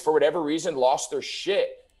city just for whatever reason lost their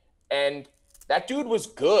shit, and that dude was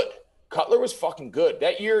good. Cutler was fucking good.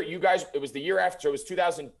 That year, you guys, it was the year after. It was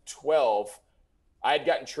 2012. I had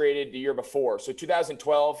gotten traded the year before. So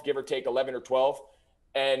 2012, give or take 11 or 12.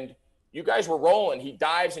 And you guys were rolling. He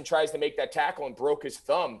dives and tries to make that tackle and broke his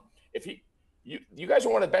thumb. You guys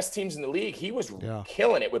were one of the best teams in the league. He was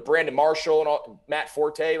killing it with Brandon Marshall and Matt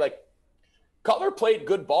Forte. Like Cutler played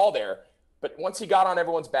good ball there. But once he got on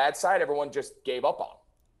everyone's bad side, everyone just gave up on him.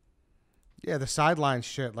 Yeah, the sideline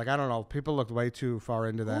shit. Like, I don't know. People looked way too far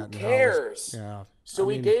into that. Who cares? Yeah. So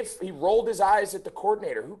he rolled his eyes at the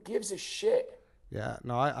coordinator. Who gives a shit? Yeah,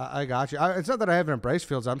 no, I got you. It's not that I haven't embraced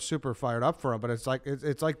Fields. I'm super fired up for him, but it's like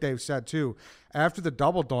Dave said too. After the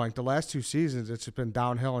double doink, the last 2 seasons, it's just been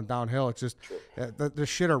downhill and downhill. It's just the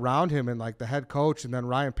shit around him and like the head coach and then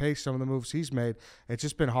Ryan Pace, some of the moves he's made. It's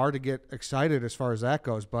just been hard to get excited as far as that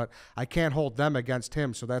goes. But I can't hold them against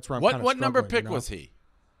him, so that's where I'm. What number pick was he?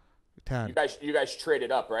 10. You guys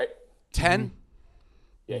traded up, right? 10.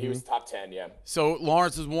 Yeah, he was top 10. Yeah. So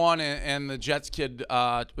Lawrence is 1, and the Jets kid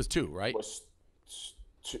was 2, right?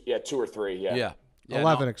 2 or 3. Yeah.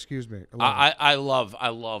 11. Excuse me. 11. I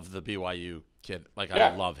love the BYU kid. Like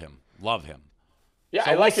I love him. Yeah,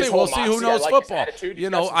 so I like his whole We'll see who knows football. You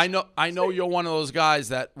know, I know you're one of those guys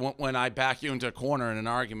that when I back you into a corner in an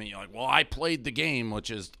argument, you're like, well, I played the game, which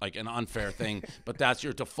is like an unfair thing, but that's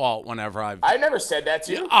your default whenever I never said that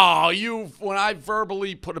to you. Oh, when I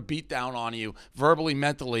verbally put a beat down on you, verbally,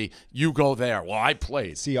 mentally, you go there. Well, I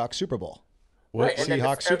played. Seahawks Super Bowl. Right.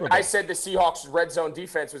 Seahawks Super Bowl. I said the Seahawks red zone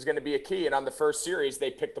defense was going to be a key, and on the first series, they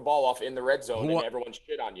picked the ball off in the red zone, and everyone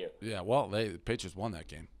shit on you. Yeah, well, the Patriots won that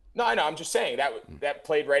game. No, I know. I'm just saying that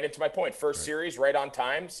played right into my point. First series, right on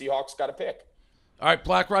time. Seahawks got a pick. All right,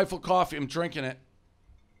 Black Rifle Coffee. I'm drinking it.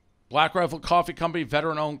 Black Rifle Coffee Company,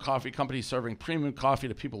 veteran-owned coffee company serving premium coffee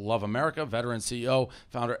to people who love America. Veteran CEO,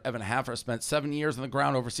 founder Evan Haffer spent 7 years on the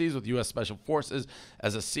ground overseas with U.S. Special Forces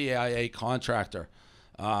as a CIA contractor.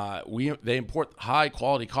 They import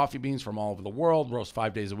high-quality coffee beans from all over the world, roast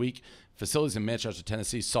 5 days a week. Facilities in Manchester,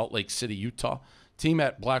 Tennessee, Salt Lake City, Utah. Team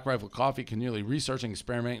at Black Rifle Coffee continually researching and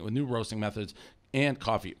experimenting with new roasting methods and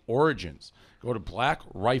coffee origins. Go to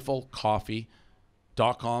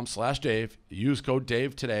blackriflecoffee.com/Dave. Use code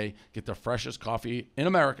Dave today. Get the freshest coffee in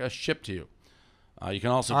America shipped to you. You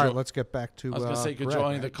can also. All right, let's get back to. I was going to say you could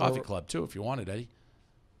join the coffee club too if you wanted, Eddie.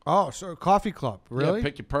 Oh, so coffee club, really? Yeah,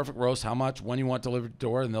 pick your perfect roast, how much, when you want delivered to the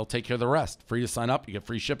door, and they'll take care of the rest. Free to sign up. You get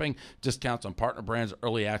free shipping, discounts on partner brands,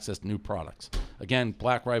 early access to new products. Again,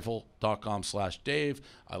 blackrifle.com/Dave.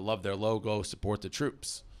 I love their logo. Support the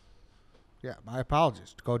troops. Yeah, my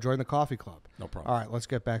apologies. Go join the coffee club. No problem. All right, let's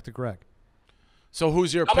get back to Greg. So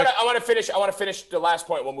who's your pick? I want to finish the last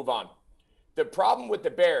point. We'll move on. The problem with the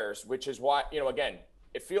Bears, which is why, again,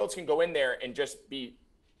 if Fields can go in there and just be,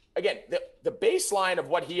 again, the baseline of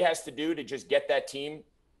what he has to do to just get that team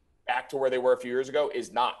back to where they were a few years ago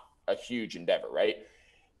is not a huge endeavor, right?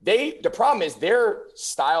 The problem is their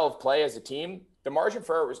style of play as a team, the margin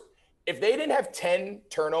for error was, if they didn't have 10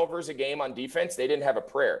 turnovers a game on defense, they didn't have a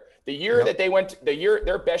prayer. The year that they went,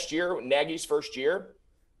 their best year, Nagy's first year,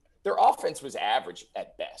 their offense was average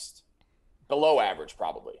at best, below average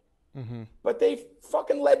probably. Mm-hmm. But they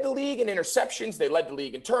fucking led the league in interceptions. They led the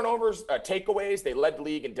league in turnovers, takeaways. They led the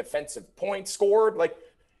league in defensive points scored. Like,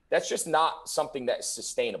 that's just not something that's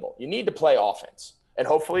sustainable. You need to play offense. And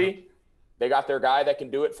hopefully they got their guy that can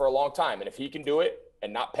do it for a long time. And if he can do it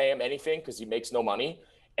and not pay him anything because he makes no money,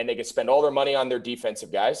 and they can spend all their money on their defensive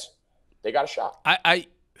guys, they got a shot. I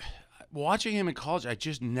watching him in college, I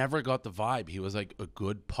just never got the vibe he was like a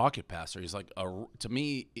good pocket passer. He's like, to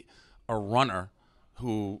me, a runner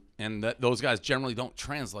who, and those guys generally don't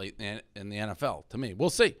translate in the NFL to me. We'll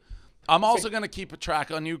see. I'm also going to keep a track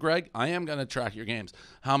on you, Greg. I am going to track your games.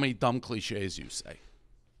 How many dumb cliches you say?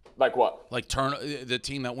 Like what? Like the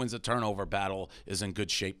team that wins the turnover battle is in good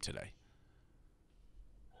shape today.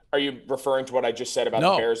 Are you referring to what I just said about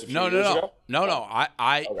the Bears a few years ago? No.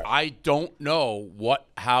 I don't know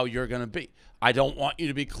how you're going to be. I don't want you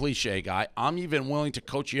to be cliche guy. I'm even willing to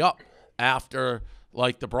coach you up after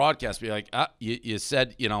like the broadcast. Be like, you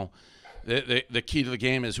said, the key to the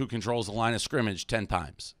game is who controls the line of scrimmage 10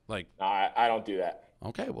 times. Like, no, I don't do that.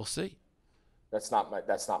 Okay, we'll see. That's not my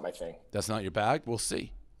thing. That's not your bag. We'll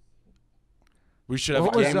see. We should have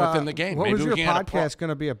a game within the game. What Maybe was we your can podcast going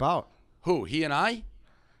to be about? Who? He and I?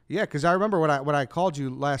 Yeah, because I remember when I called you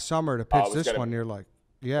last summer to pitch this one, you're like,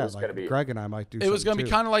 Greg and I might do. It was going to be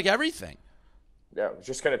kind of like everything. Yeah, we're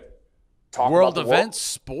just going to talk world about events,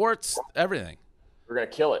 sports, everything. We're going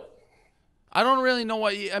to kill it. I don't really know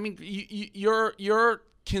what I mean. You're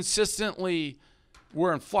consistently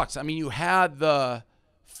we're in flux. I mean, you had the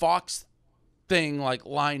Fox thing like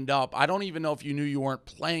lined up. I don't even know if you knew you weren't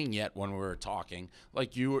playing yet when we were talking.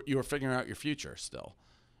 Like you were figuring out your future still.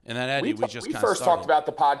 And then Eddie, we first talked about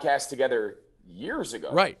the podcast together years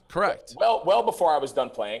ago. Right, correct. Well before I was done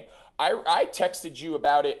playing. I texted you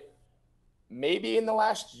about it maybe in the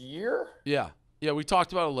last year. Yeah, we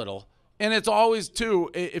talked about it a little. And it's always,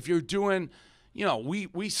 too, if you're doing,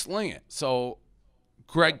 we sling it. So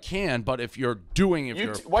Greg can, but if you're doing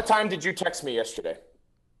 – what time did you text me yesterday?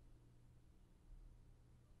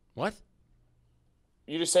 What?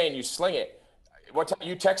 You're just saying you sling it. What time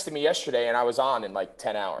you texted me yesterday and I was on in like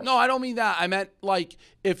 10 hours. No, I don't mean that. I meant like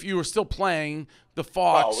if you were still playing the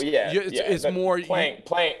Fox. Oh, yeah. It's more –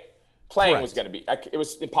 Playing was going to be – it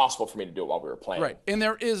was impossible for me to do it while we were playing. Right. And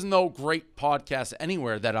there is no great podcast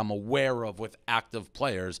anywhere that I'm aware of with active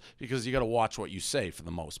players because you got to watch what you say for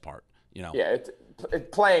the most part, Yeah,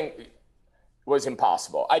 playing was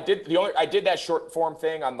impossible. I did that short form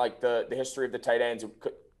thing on like the history of the tight ends.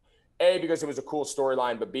 A, because it was a cool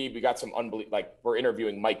storyline, but B, we got some unbelievable – like we're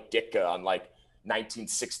interviewing Mike Ditka on like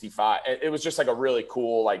 1965. It was just like a really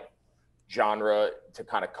cool like – genre to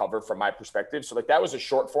kind of cover from my perspective. So like that was a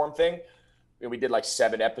short form thing. We did like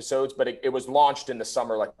 7 episodes, but it was launched in the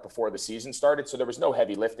summer, like before the season started. So there was no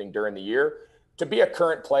heavy lifting during the year. To be a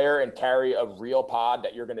current player and carry a real pod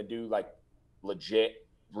that you're going to do like legit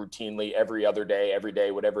routinely every other day, every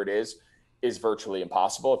day, whatever it is virtually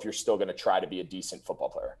impossible if you're still going to try to be a decent football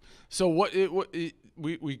player. So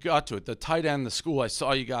we got to it. The tight end, the school, I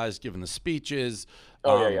saw you guys giving the speeches.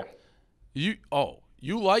 Yeah.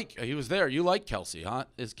 You like – he was there. You like Kelsey, huh?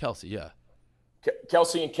 Is Kelsey, yeah.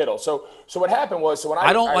 Kelsey and Kittle. So what happened was – when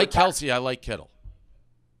I don't like Kelsey. I like Kittle.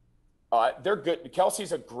 They're good.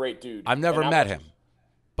 Kelsey's a great dude. I've never met him.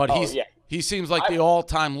 But he seems like the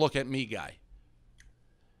all-time look-at-me guy.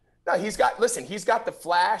 No, he's got the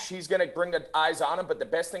flash. He's going to bring the eyes on him. But the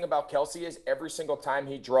best thing about Kelsey is every single time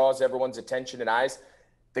he draws everyone's attention and eyes,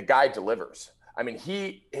 the guy delivers. I mean,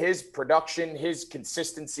 his production, his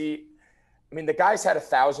consistency – I mean, the guy's had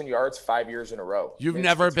 1,000 yards 5 years in a row. You've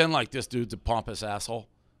never been like, this dude's a pompous asshole?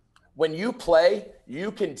 When you play,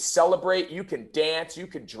 you can celebrate, you can dance, you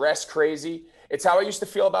can dress crazy. It's how I used to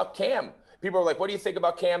feel about Cam. People are like, what do you think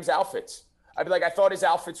about Cam's outfits? I'd be like, I thought his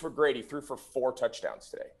outfits were great. He threw for 4 touchdowns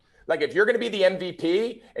today. Like, if you're going to be the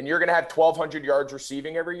MVP and you're going to have 1,200 yards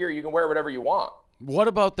receiving every year, you can wear whatever you want. What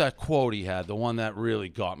about that quote he had, the one that really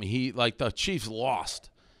got me? The Chiefs lost,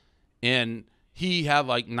 and he had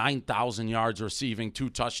like 9,000 yards receiving, 2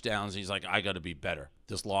 touchdowns. He's like, I got to be better.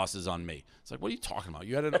 This loss is on me. It's like, what are you talking about?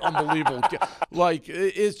 You had an unbelievable like,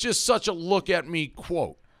 it's just such a look at me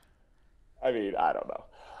quote. I mean, I don't know.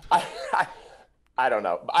 I don't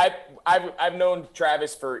know. I've known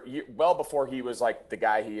Travis for well before he was like the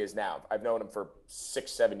guy he is now. I've known him for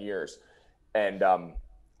 6-7 years, and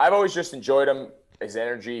I've always just enjoyed him. His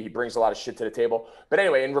energy, he brings a lot of shit to the table. But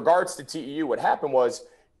anyway, in regards to TEU, what happened was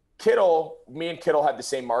me and Kittle had the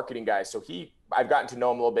same marketing guy, so I've gotten to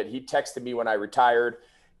know him a little bit. He texted me when I retired,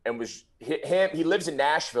 and he lives in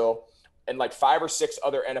Nashville, and like 5 or 6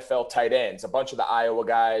 other NFL tight ends, a bunch of the Iowa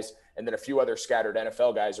guys, and then a few other scattered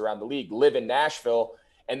NFL guys around the league live in Nashville,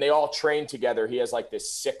 and they all train together. He has like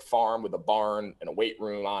this sick farm with a barn and a weight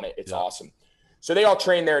room on it. It's awesome. So they all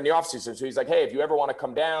train there in the offseason. So he's like, hey, if you ever want to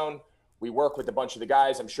come down, we work with a bunch of the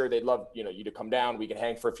guys. I'm sure they'd love, you to come down. We can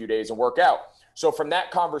hang for a few days and work out. So from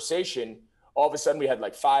that conversation, all of a sudden we had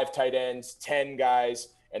like 5 tight ends, 10 guys,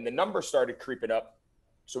 and the number started creeping up.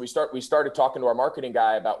 So we started talking to our marketing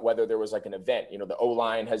guy about whether there was like an event. The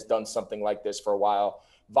O-line has done something like this for a while.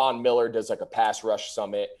 Von Miller does like a pass rush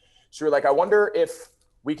summit. So we're like, I wonder if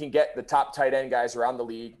we can get the top tight end guys around the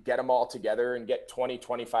league, get them all together and get 20,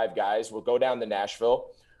 25 guys. We'll go down to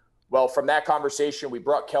Nashville. Well, from that conversation, we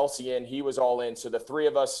brought Kelsey in. He was all in. So the 3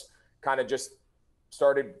 of us kind of just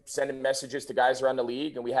started sending messages to guys around the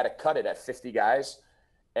league, and we had to cut it at 50 guys.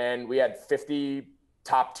 And we had 50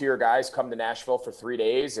 top tier guys come to Nashville for 3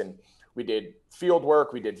 days. And we did field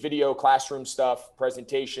work. We did video, classroom stuff,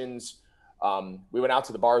 presentations. We went out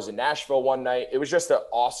to the bars in Nashville one night. It was just an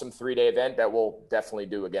awesome 3-day event that we'll definitely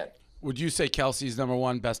do again. Would you say Kelsey's number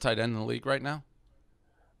 1 best tight end in the league right now?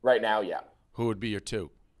 Right now, yeah. Who would be your 2?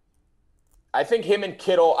 I think him and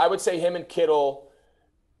Kittle, I would say him and Kittle,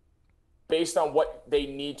 based on what they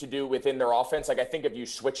need to do within their offense. Like, I think if you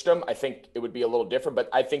switched them, I think it would be a little different, but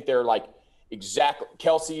I think they're like exactly.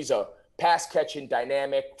 Kelsey's a pass catching,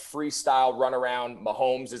 dynamic, freestyle runaround.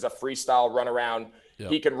 Mahomes is a freestyle runaround.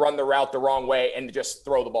 Yep. He can run the route the wrong way and just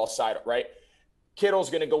throw the ball side up, right? Kittle's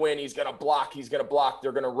going to go in. He's going to block.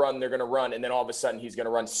 They're going to run. And then all of a sudden he's going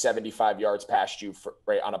to run 75 yards past you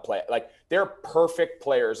right on a play. Like, they're perfect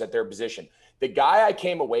players at their position. The guy I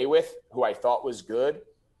came away with who I thought was good,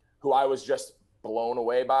 who I was just blown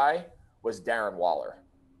away by, was Darren Waller.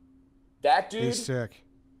 That dude, he's sick.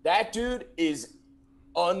 That dude is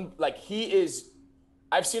he is.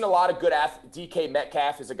 I've seen a lot of good DK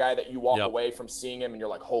Metcalf is a guy that you walk away from seeing him and you're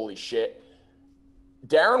like, holy shit.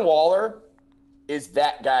 Darren Waller is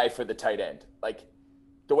that guy for the tight end. Like,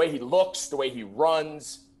 the way he looks, the way he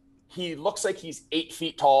runs, he looks like he's 8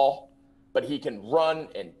 feet tall, but he can run,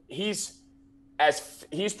 and he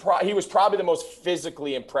was probably the most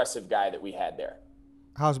physically impressive guy that we had there.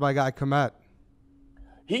 How's my guy Komet?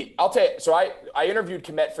 I'll tell you. So I interviewed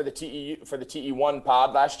Komet for the TE1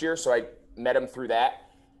 pod last year. So I met him through that,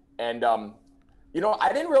 and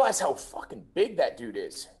I didn't realize how fucking big that dude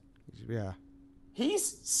is. Yeah,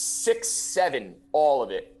 he's 6'7", all of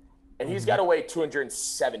it, and he's got to weigh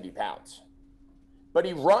 270 pounds. But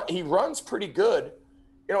he runs pretty good.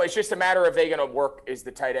 It's just a matter of they going to work. Is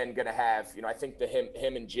the tight end going to have? I think the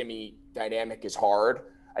him and Jimmy dynamic is hard.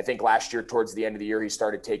 I think last year towards the end of the year he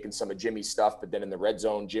started taking some of Jimmy's stuff, but then in the red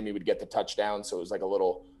zone Jimmy would get the touchdown, so it was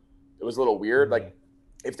a little weird. Like,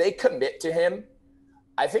 if they commit to him,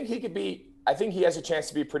 I think he has a chance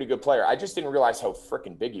to be a pretty good player. I just didn't realize how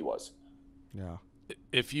freaking big he was. Yeah.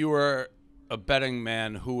 If you were a betting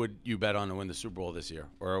man, who would you bet on to win the Super Bowl this year?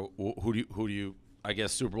 Or who do you I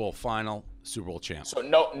guess Super Bowl final, Super Bowl champ? So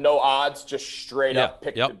no odds, just straight up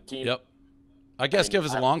pick the team. Yep. I guess give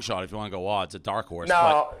us a long shot if you want to go odds, a dark horse.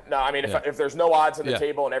 No. I mean, if there's no odds on the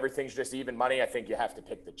table and everything's just even money, I think you have to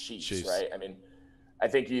pick the Chiefs. Right? I mean, I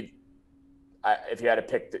think if you had to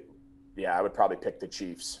pick I would probably pick the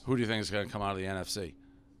Chiefs. Who do you think is going to come out of the NFC?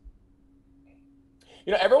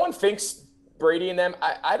 Everyone thinks Brady and them.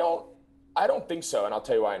 I don't think so, and I'll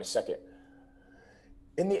tell you why in a second.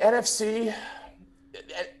 In the NFC,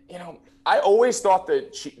 I always thought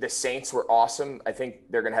the Saints were awesome. I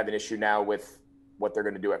think they're going to have an issue now with what they're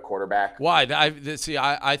going to do at quarterback. Why?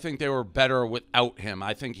 I think they were better without him.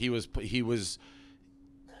 I think he was.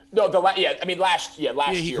 No, last year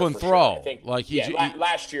he couldn't throw. Sure.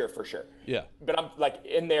 Last year for sure. Yeah. But I'm like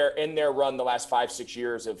in their run the last 5-6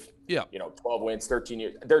 years of 12 wins, 13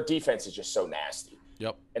 years. Their defense is just so nasty.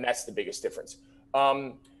 Yep. And that's the biggest difference.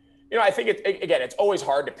 I think it's always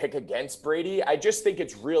hard to pick against Brady. I just think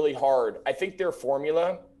it's really hard. I think their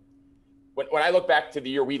formula, when I look back to the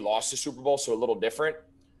year we lost the Super Bowl, so a little different,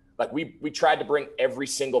 like we tried to bring every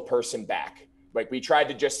single person back. Like, we tried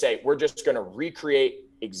to just say, we're just going to recreate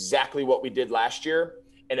exactly what we did last year,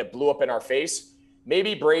 and it blew up in our face.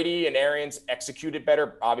 Maybe Brady and Arians executed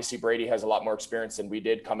better. Obviously, Brady has a lot more experience than we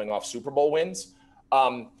did coming off Super Bowl wins.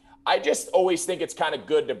 I just always think it's kind of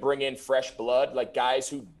good to bring in fresh blood, like guys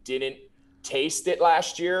who didn't taste it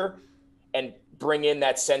last year and bring in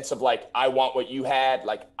that sense of like, I want what you had.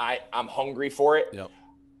 Like I'm hungry for it. Yep.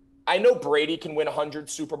 I know Brady can win 100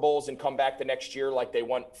 Super Bowls and come back the next year like they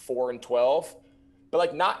won 4 and 12, but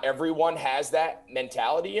like not everyone has that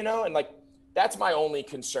mentality, you know? And like, that's my only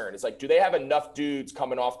concern. It's like, do they have enough dudes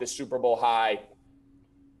coming off this Super Bowl high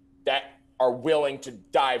that are willing to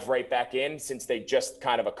dive right back in since they just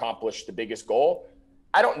kind of accomplished the biggest goal?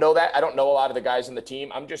 I don't know that. I don't know a lot of the guys on the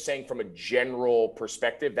team. I'm just saying from a general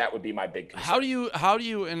perspective, that would be my big concern. How do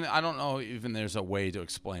you, and I don't know even there's a way to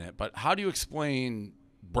explain it, but how do you explain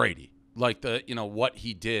Brady? Like what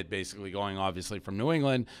he did basically going obviously from New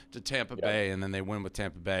England to Tampa Bay, and then they win with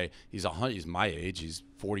Tampa Bay. He's my age. He's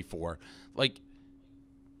 44. Like,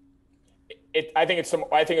 I think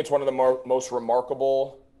it's one of the most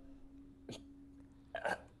remarkable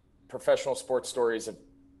professional sports stories of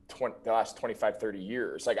the last 25, 30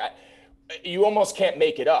 years. Like you almost can't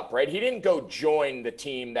make it up, right? He didn't go join the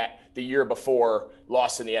team that the year before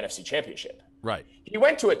lost in the NFC Championship. Right. He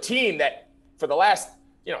went to a team that for the last,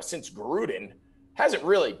 since Gruden hasn't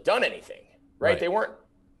really done anything, right?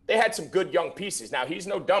 They had some good young pieces. Now he's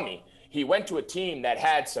no dummy. He went to a team that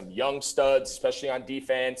had some young studs, especially on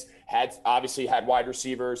defense, obviously had wide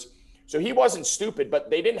receivers. So he wasn't stupid, but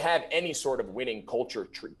they didn't have any sort of winning culture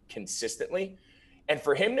consistently. And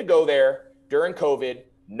for him to go there during COVID,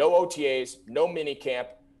 no OTAs, no mini camp,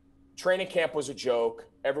 training camp was a joke.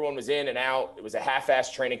 Everyone was in and out. It was a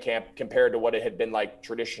half-assed training camp compared to what it had been like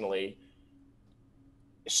traditionally.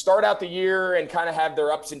 Start out the year and kind of have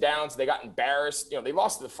their ups and downs. They got embarrassed. They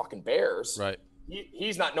lost to the fucking Bears. Right.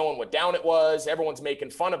 He's not knowing what down it was. Everyone's making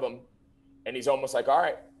fun of him. And he's almost like, all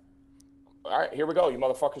right, here we go. You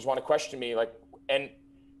motherfuckers want to question me. Like, and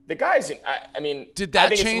the guys, did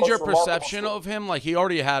that change your perception of him? Like he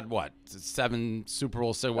already had 7 Super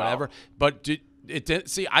Bowls, say whatever. No. But it did.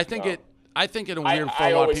 See, I think in a weird.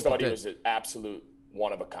 I always thought he was an absolute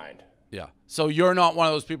one of a kind. Yeah. So you're not one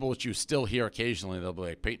of those people which you still hear occasionally. They'll be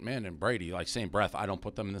like Peyton Manning and Brady, like same breath. I don't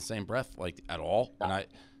put them in the same breath like at all. No. And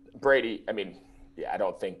Brady. I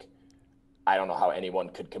don't know how anyone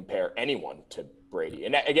could compare anyone to Brady.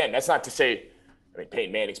 And again, that's not to say,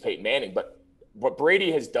 Peyton Manning's Peyton Manning, but what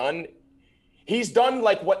Brady has done, he's done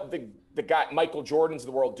like what the guy Michael Jordans of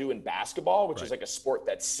the world do in basketball, which is like a sport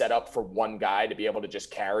that's set up for one guy to be able to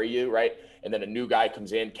just carry you, right? And then a new guy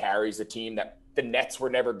comes in, carries the team. That the Nets were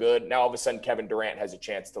never good. Now all of a sudden Kevin Durant has a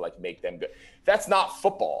chance to like make them good. That's not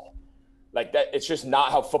football. Like that, it's just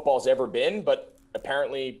not how football's ever been. But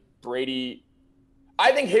apparently Brady,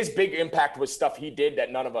 I think his big impact was stuff he did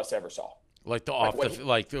that none of us ever saw. Like the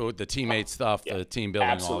teammate stuff, the team building,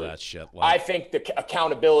 absolutely. All that shit. I think the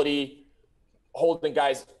accountability, holding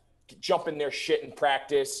guys, jumping their shit in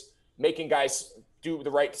practice, making guys do the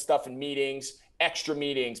right stuff in meetings, extra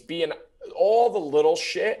meetings, being all the little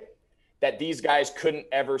shit that these guys couldn't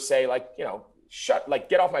ever say,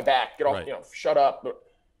 get off my back, get off, shut up.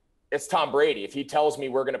 It's Tom Brady. If he tells me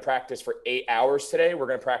we're going to practice for 8 hours today, we're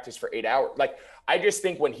going to practice for 8 hours. Like, I just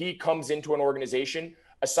think when he comes into an organization,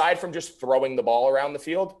 aside from just throwing the ball around the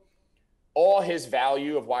field, all his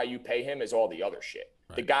value of why you pay him is all the other shit.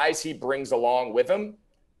 Right. The guys he brings along with him,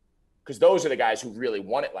 because those are the guys who really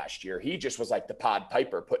won it last year. He just was like the Pied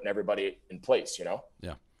Piper, putting everybody in place,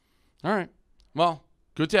 Yeah. All right. Well,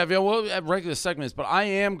 good to have you. We'll have regular segments, but I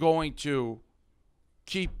am going to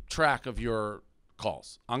keep track of your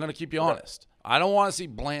calls. I'm going to keep you honest. I don't want to see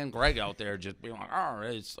bland Greg out there just being like,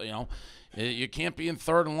 it's, you can't be in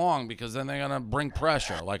 3rd and long because then they're going to bring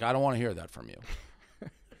pressure. Like, I don't want to hear that from you.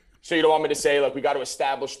 So you don't want me to say, we got to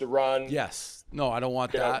establish the run? Yes. No, I don't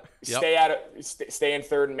want that. Stay in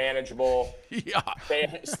 3rd and manageable. Yeah.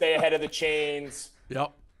 Stay ahead of the chains.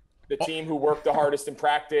 Yep. The team who worked the hardest in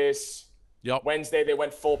practice. Yep. Wednesday they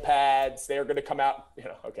went full pads. They are going to come out.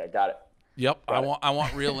 Okay, got it. Yep. I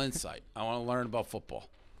want real insight. I want to learn about football.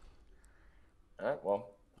 All right. Well,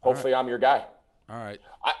 hopefully I'm your guy. All right.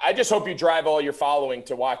 I just hope you drive all your following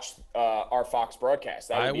to watch our Fox broadcast.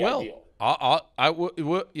 That would be ideal. I will.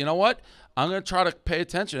 You know what? I'm going to try to pay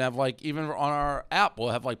attention. Have even on our app, we'll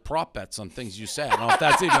have prop bets on things you say. I don't know if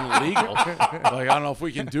that's even legal. I don't know if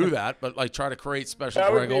we can do that, but try to create special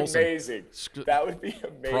Greg Olsen. Amazing. That would be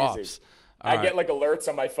amazing. Props. I get alerts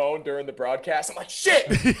on my phone during the broadcast. I'm like, shit.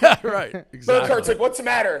 Yeah, right. Exactly. Bill Kurt's like, what's the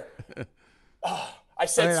matter? I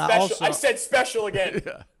said special. I said special again.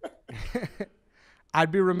 Yeah.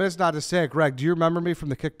 I'd be remiss not to say it. Greg, do you remember me from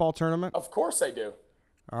the kickball tournament? Of course I do.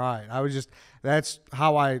 All right. That's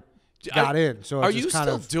how I got in. So are you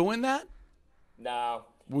still doing that? No.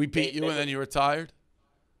 We beat you and then you retired?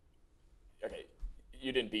 Okay.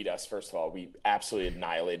 You didn't beat us, first of all. We absolutely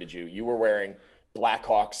annihilated you. You were wearing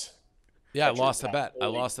Blackhawks Yeah, I But lost the you're bet. I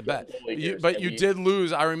totally- lost the you're bet. totally You, yours. but And you did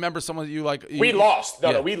lose. I remember some of you like. We lost.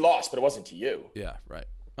 Yeah. No, we lost, but it wasn't to you. Yeah, right.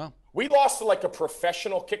 Well, We lost to like a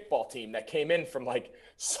professional kickball team that came in from like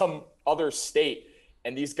some other state.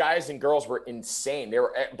 And these guys and girls were insane. They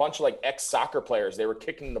were a bunch of like ex-soccer players. They were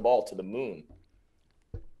kicking the ball to the moon.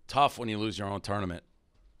 tough when you lose your own tournament.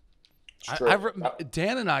 It's true.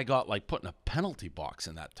 Dan and I got like put in a penalty box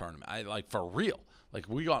in that tournament. I like for real. Like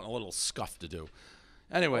we got a little scuff to do.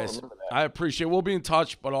 Anyways, I appreciate. We'll be in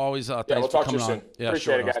touch, but always thanks we'll for talk to coming you on. soon. Yeah,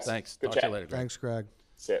 Appreciate it, sure. guys. Thanks. Good Talk to chat. you later, Greg. Thanks, Greg.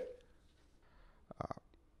 That's it.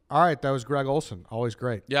 All right, that was Greg Olsen. Always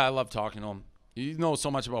great. Yeah, I love talking to him. He knows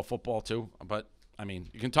so much about football too. But I mean,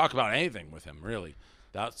 you can talk about anything with him. Really,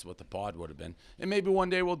 that's what the pod would have been. And maybe one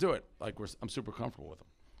day we'll do it. Like I'm super comfortable with him.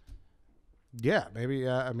 Yeah, maybe.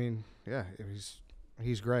 I mean, yeah,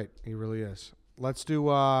 he's great. He really is. Let's do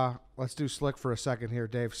SLIQ for a second here,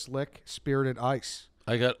 Dave. SLIQ Spirited Ice.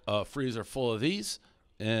 I got a freezer full of these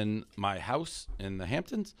in my house in the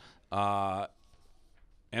Hamptons, and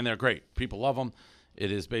they're great. People love them.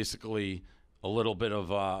 It is basically a little bit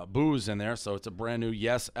of booze in there, so it's a brand new,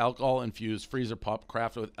 alcohol-infused freezer pop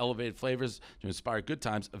crafted with elevated flavors to inspire good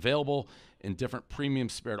times. Available in different premium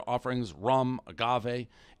spirit offerings: rum, agave,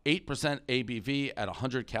 8% ABV at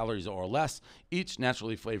 100 calories or less. Each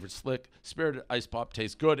naturally flavored SLIQ spirited ice pop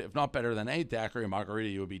tastes good, if not better than any daiquiri or margarita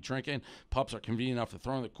you would be drinking. Pops are convenient enough to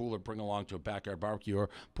throw in the cooler, bring along to a backyard barbecue or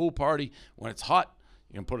pool party. When it's hot,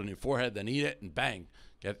 you can put it on your forehead, then eat it, and bang,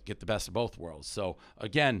 get the best of both worlds. So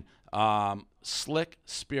again,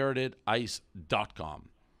 SLIQspiritedice.com.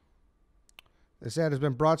 This ad has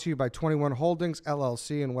been brought to you by 21 Holdings,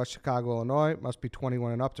 LLC in West Chicago, Illinois. Must be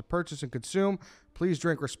 21 and up to purchase and consume. Please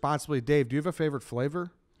drink responsibly. Dave, do you have a favorite flavor?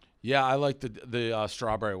 Yeah, I like the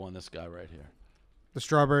strawberry one, this guy right here. The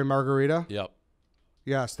strawberry margarita? Yep.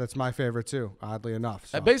 Yes, that's my favorite too, oddly enough.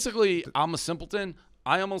 So. Basically, I'm a simpleton.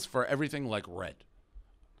 I almost for everything like red.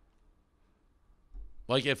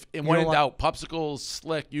 Like if when in doubt, popsicles,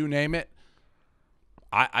 SLIQ, you name it.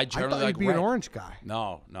 I generally thought like you'd be red. an orange guy.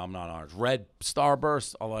 No, I'm not orange. Red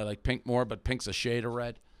Starburst, although I like pink more, but pink's a shade of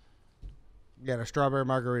red. Yeah, the strawberry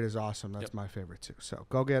margarita is awesome. That's my favorite too. So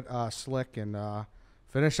go get SLIQ and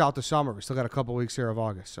finish out the summer. We still got a couple weeks here of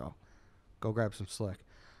August, so go grab some SLIQ.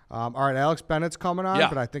 All right, Alex Bennett's coming on,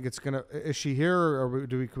 but I think it's gonna. Is she here, or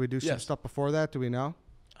can we do some stuff before that? Do we know?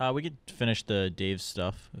 We could finish the Dave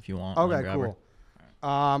stuff if you want. Okay, cool.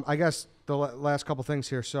 I guess the last couple things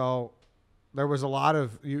here. So there was a lot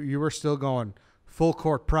of you were still going full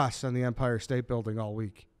court press on the Empire State Building all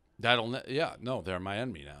week. They're my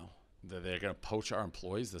enemy now. They're going to poach our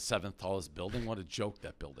employees. The 7th tallest building. What a joke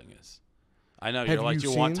that building is. I know. You're like,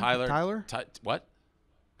 you want Tyler? What?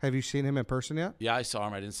 Have you seen him in person yet? Yeah, I saw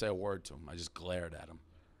him. I didn't say a word to him. I just glared at him.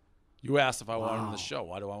 You asked if I wanted him on the show.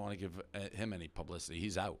 Why do I want to give him any publicity?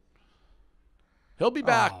 He's out. He'll be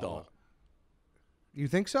back, though. You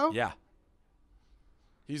think so? Yeah.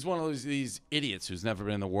 He's one of these idiots who's never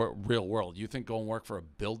been in the real world. You think going work for a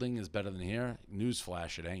building is better than here?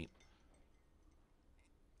 Newsflash, it ain't.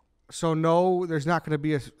 So no, there's not going to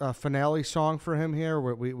be a finale song for him here.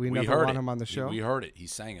 We never want him on the show. We heard it. He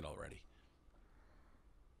sang it already.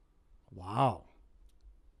 Wow.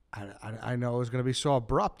 I know it was going to be so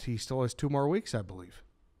abrupt. He still has 2 more weeks, I believe.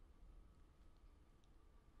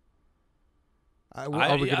 Are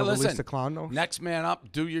we going to release the clown nose? Next man up,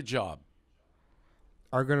 do your job.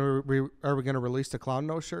 Are we going to release the clown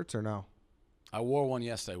nose shirts or no? I wore one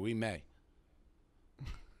yesterday. We may.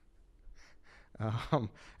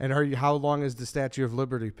 And how long is the Statue of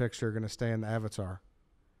Liberty picture going to stay in the avatar?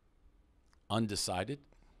 Undecided.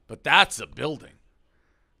 But that's a building.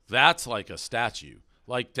 That's like a statue.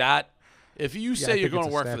 Like that. If you say you're going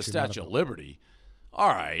to work for the Statue of Liberty, all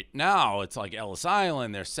right, now it's like Ellis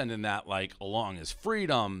Island. They're sending that like along as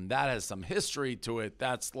freedom. That has some history to it.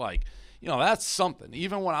 That's like, that's something.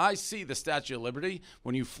 Even when I see the Statue of Liberty,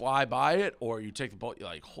 when you fly by it or you take the boat, you're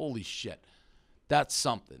like, holy shit. That's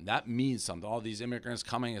something. That means something. All these immigrants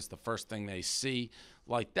coming, it's the first thing they see.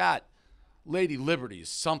 Like that, Lady Liberty is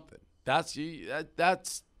something. That's a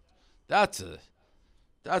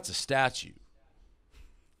statue.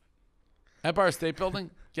 Empire State Building,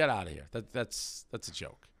 get out of here. That's a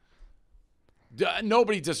joke.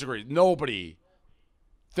 Nobody disagrees. Nobody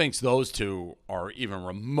thinks those two are even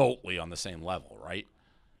remotely on the same level, right?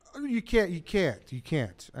 You can't.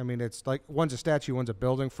 I mean, it's like one's a statue, one's a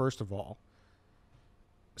building. First of all.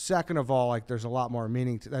 Second of all, like there's a lot more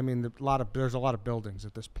meaning to. I mean, there's a lot of buildings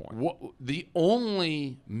at this point. The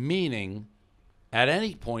only meaning at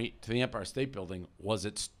any point to the Empire State Building was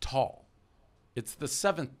it's tall. It's the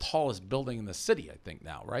 7th tallest building in the city, I think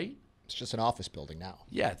now, right? It's just an office building now.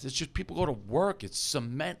 Yeah, it's just people go to work. It's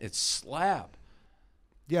cement. It's slab.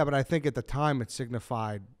 Yeah, but I think at the time it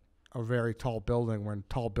signified a very tall building when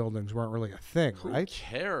tall buildings weren't really a thing, Who right?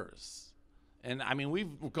 cares? And, I mean,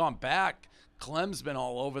 we've gone back. Clem's been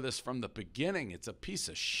all over this from the beginning. It's a piece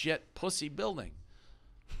of shit pussy building.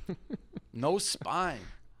 No spine.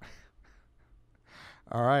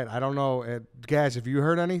 All right. I don't know. Guys, have you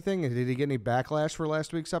heard anything? Did he get any backlash for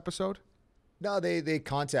last week's episode? No, they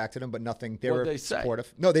contacted him, but nothing. They What'd were they say?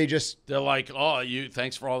 supportive. No, they just. They're like, oh,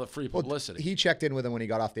 thanks for all the free publicity. He checked in with them when he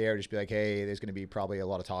got off the air, just be like, hey, there's going to be probably a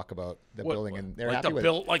lot of talk about the building, and they're like happy with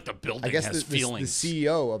it. Like the building I guess has feelings. the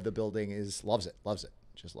CEO of the building loves it,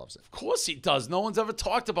 just loves it. Of course he does. No one's ever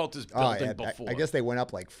talked about this building before. I guess they went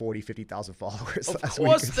up like 40, 50,000 followers Of last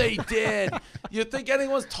course week. they did. You think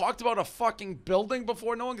anyone's talked about a fucking building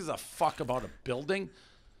before? No one gives a fuck about a building.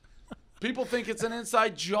 People think it's an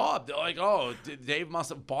inside job. They're like, oh, Dave must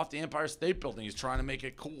have bought the Empire State Building. He's trying to make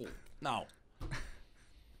it cool. No. Of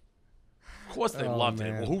course they loved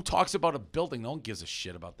it. Well, who talks about a building? No one gives a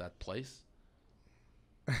shit about that place.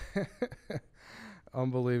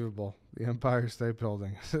 Unbelievable. The Empire State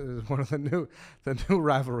Building is one of the new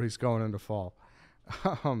rivalries going into fall.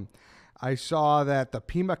 I saw that the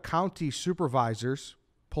Pima County supervisors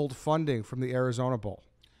pulled funding from the Arizona Bowl.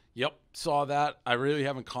 Yep, saw that. I really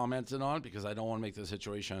haven't commented on it because I don't want to make the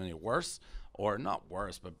situation any worse, or not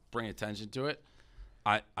worse, but bring attention to it.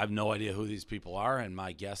 I have no idea who these people are, and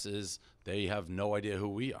my guess is they have no idea who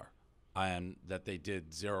we are, and that they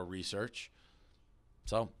did zero research.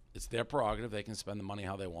 So it's their prerogative. They can spend the money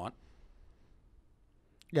how they want.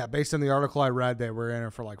 Yeah, based on the article I read, they were in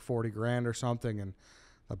it for like $40,000 or something, and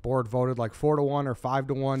the board voted like 4-1 or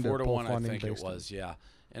 5-1 4 to to pull 1, I funding. think it was, yeah.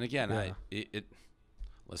 And again, Yeah.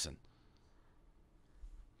 Listen,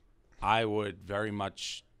 I would very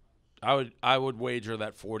much, I would wager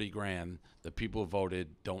that $40,000, the people who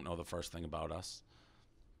voted don't know the first thing about us.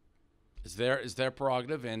 Is their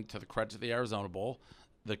prerogative, and to the credit of the Arizona Bowl,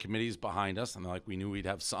 the committee's behind us, and they're like, we knew we'd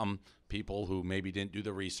have some people who maybe didn't do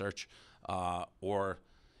the research, or,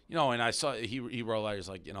 you know, and I saw he wrote out, he's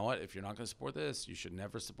like, you know what, if you're not going to support this, you should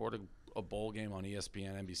never support a bowl game on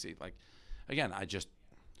ESPN, NBC. Like, again,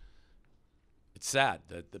 it's sad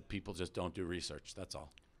that the people just don't do research. That's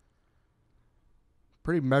all.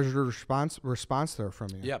 Pretty measured response there from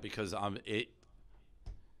you. Yeah, because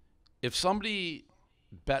if somebody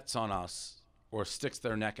bets on us or sticks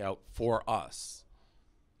their neck out for us,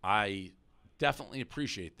 I definitely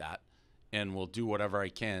appreciate that and will do whatever I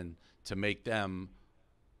can to make them,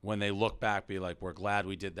 when they look back, be like, we're glad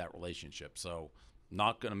we did that relationship. So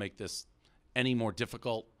not going to make this any more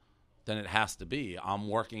difficult than it has to be. I'm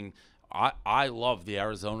working. I love the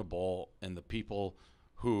Arizona Bowl and the people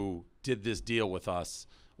who did this deal with us,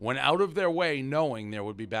 went out of their way knowing there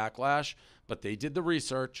would be backlash, but they did the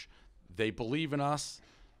research. They believe in us.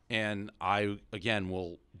 And I, again,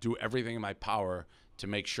 will do everything in my power to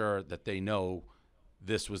make sure that they know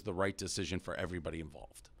this was the right decision for everybody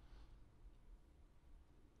involved.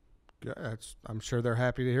 Yeah, I'm sure they're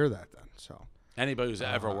happy to hear that then. So anybody who's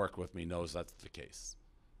ever worked with me knows that's the case.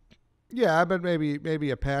 Yeah, but maybe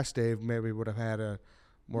a past Dave maybe would have had a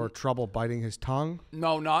more trouble biting his tongue.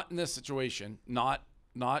 No, not in this situation. Not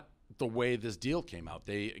the way this deal came out.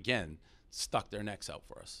 They, again, stuck their necks out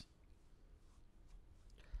for us.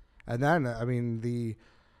 And then, I mean,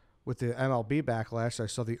 with the MLB backlash, I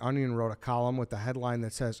saw the Onion wrote a column with the headline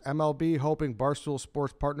that says, MLB hoping Barstool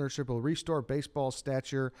Sports partnership will restore baseball's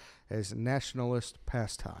stature as nationalist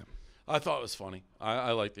pastime. I thought it was funny.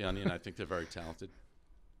 I like the Onion. I think they're very talented.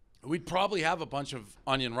 We'd probably have a bunch of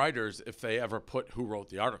Onion writers if they ever put who wrote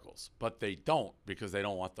the articles, but they don't because they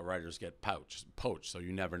don't want the writers get poached, so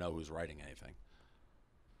you never know who's writing anything.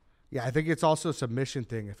 Yeah, I think it's also a submission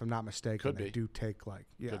thing, if I'm not mistaken. Could be. They do take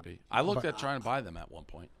Could be. I looked at trying to buy them at one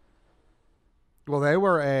point. Well, they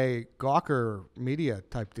were a Gawker media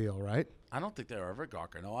type deal, right? I don't think they were ever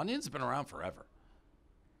Gawker. No, Onion's been around forever.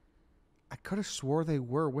 I could have swore they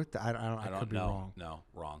were with the. I could be wrong. No,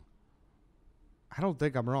 wrong. I don't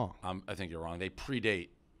think I'm wrong. I think you're wrong. They predate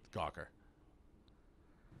Gawker.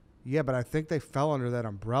 Yeah, but I think they fell under that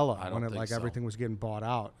umbrella when it, so. everything was getting bought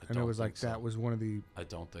out, and it was like that was one of the. I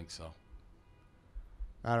don't think so.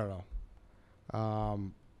 I don't know.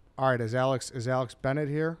 All right, is Alex Bennett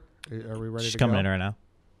here? Are we ready She's to go? coming in right now.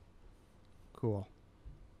 Cool.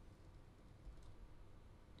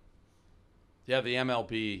 Yeah, the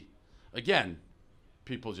MLB, again,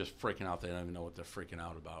 people just freaking out. They don't even know what they're freaking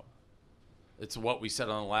out about. It's what we said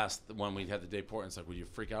on the last, when we had the Dave Portnoy. It's like, would you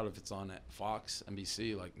freak out if it's on Fox,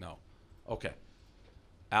 NBC? Like, no. Okay.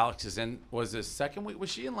 Alex is in, was this second week?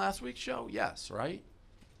 Was she in last week's show? Yes, right?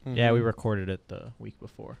 Yeah, we recorded it the week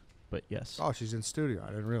before, but yes. Oh, she's in studio. I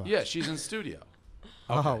didn't realize. Yeah, she's in studio.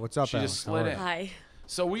 Oh, what's up, She Alex? just slid How are in. you? Hi.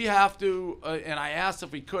 So we have to, and I asked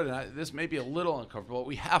if we could, and this may be a little uncomfortable, but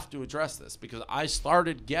we have to address this because I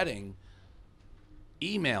started getting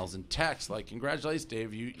emails and texts like, congratulations,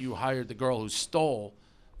 Dave, you hired the girl who stole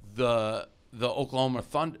the Oklahoma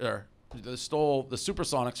Thunder, stole the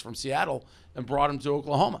Supersonics from Seattle and brought them to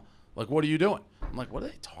Oklahoma. Like, what are you doing? I'm like, what are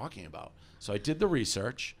they talking about? So I did the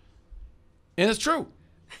research, and it's true.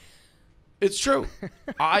 It's true.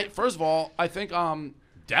 First of all, I think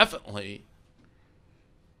definitely,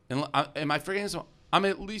 and am I forgetting something? I'm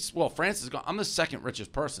at least, well, Francis is gone. I'm the second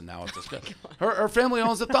richest person now at this. Her family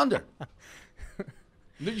owns the Thunder.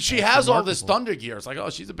 She has all this Thunder gear. It's like, oh,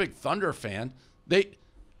 she's a big Thunder fan.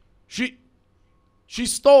 She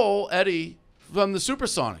stole Eddie from the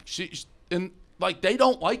Supersonics. And like they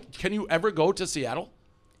don't like. Can you ever go to Seattle?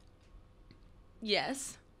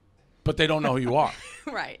 Yes. But they don't know who you are.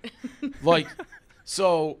 Right. Like,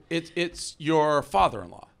 so it's your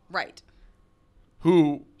father-in-law Right.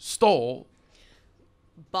 who stole,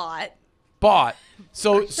 Bought.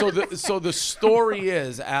 So the story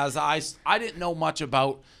is, as I didn't know much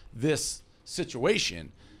about this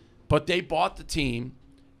situation, but they bought the team,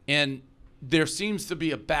 and there seems to be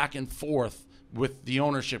a back and forth with the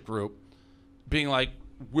ownership group, being like,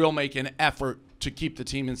 we'll make an effort to keep the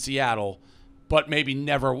team in Seattle, but maybe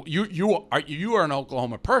never. You are an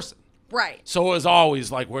Oklahoma person, Right. so it was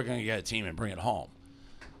always like, we're going to get a team and bring it home.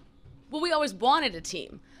 Well, we always wanted a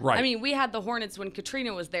team. Right. I mean, we had the Hornets when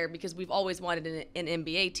Katrina was there because we've always wanted an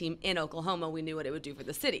NBA team in Oklahoma. We knew what it would do for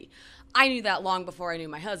the city. I knew that long before I knew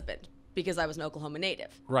my husband because I was an Oklahoma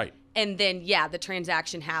native. Right. And then, yeah, the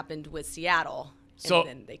transaction happened with Seattle, and So-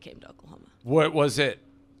 then they came to Oklahoma. What was it?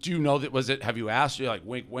 Do you know that? Was it? Have you asked? You like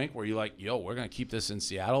wink, wink. Were you like, yo, we're gonna keep this in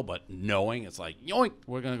Seattle, but knowing it's like, yoink,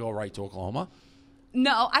 we're gonna go right to Oklahoma?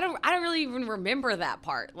 No, I don't really even remember that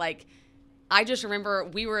part. Like, I just remember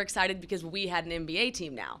we were excited because we had an NBA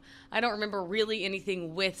team now. I don't remember really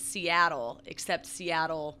anything with Seattle except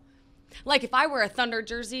Seattle. Like, if I wear a Thunder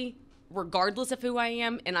jersey, regardless of who I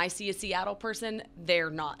am, and I see a Seattle person, they're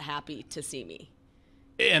not happy to see me.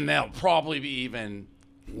 And they'll probably be even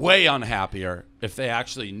way unhappier if they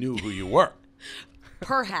actually knew who you were.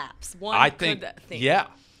 Perhaps. One I could think, think. yeah.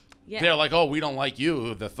 Yeah. They're like, oh, we don't like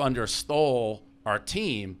you. The Thunder stole our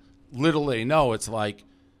team. Little they know, it's like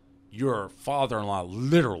your father-in-law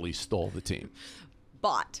literally stole the team.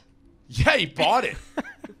 Bought. Yeah, he bought it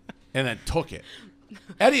and then took it.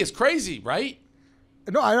 Eddie, it's crazy, right?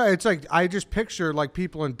 No, I know. It's like I just picture like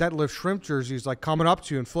people in deadlift shrimp jerseys like coming up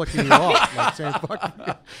to you and flicking you off, like saying "fuck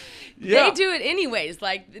you." Yeah. They do it anyways.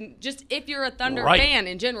 Like, just if you're a Thunder Right. fan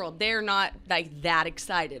in general, they're not like that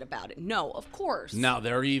excited about it. No, of course. Now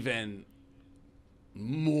they're even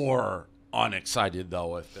more unexcited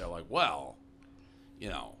though if they're like, well, you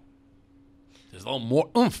know, there's a little more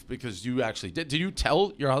oomph because you actually did. Did you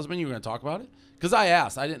tell your husband you were going to talk about it? Because I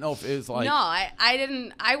asked. I didn't know if it was like. No, I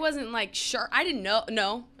didn't. I wasn't like sure. I didn't know.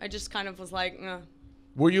 No, I just kind of was like,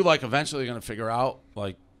 Were you like eventually going to figure out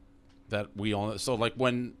like that we own it? So like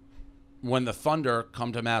when the Thunder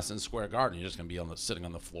come to Madison Square Garden, you're just going to be sitting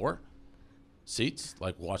on the floor, seats,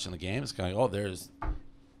 like watching the game. It's kind of, oh, there's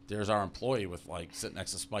our employee with like sitting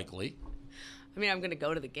next to Spike Lee. I mean, I'm gonna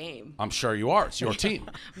go to the game. I'm sure you are. It's your team.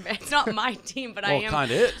 It's not my team, but Well, I it am.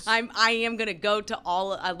 kinda is. I am gonna go to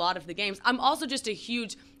a lot of the games. I'm also just a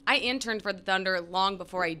huge. I interned for the Thunder long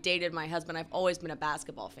before I dated my husband. I've always been a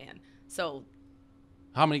basketball fan. So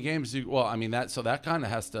How many games do you? Well, I mean that kind of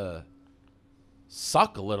has to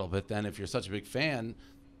suck a little bit then if you're such a big fan.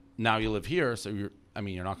 Now you live here, so you're not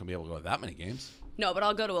going to be able to go to that many games. no, but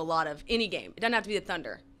I'll go to a lot of any game. It doesn't have to be the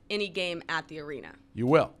Thunder. Any game at the arena. You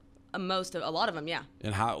will. A lot of them, yeah.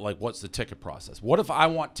 And how? Like, what's the ticket process? What if I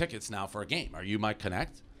want tickets now for a game? Are you my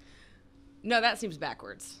connect? No, that seems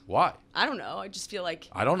backwards. Why? I don't know. I just feel like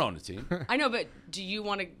I don't own a team. I know, but do you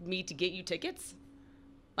want me to get you tickets?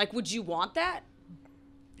 Like, would you want that?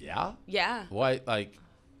 Yeah. Yeah. Why? Like,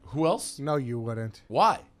 who else? No, you wouldn't,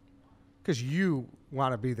 Why? because you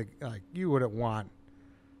want to be you wouldn't want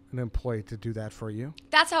an employee to do that for you.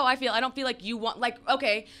 That's how I feel. I don't feel like you want, like,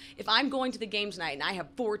 okay, if I'm going to the game tonight and I have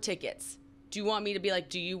 4 tickets, do you want me to be like,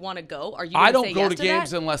 do you want to go? Are you I gonna don't say go yes to to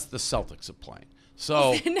games that? unless the Celtics are playing.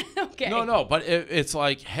 So Okay. no, but it's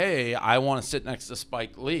like, hey, I want to sit next to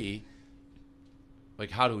Spike Lee.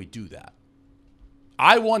 Like, how do we do that?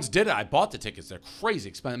 I once did it. I bought the tickets. They're crazy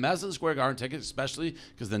expensive. Madison Square Garden tickets, especially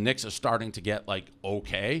because the Knicks are starting to get like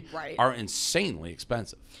okay, Right. are insanely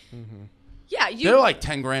expensive. Yeah, They're like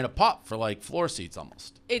 $10,000 a pop for like floor seats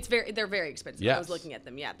almost. they're very expensive. I Yes. was looking at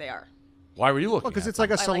them. Yeah, they are. Why were you looking? Because at it's like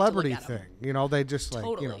a I like to look celebrity at 'em. thing. You know, they just like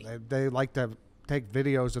Totally. they like to take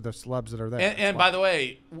videos of the celebs that are there. And by the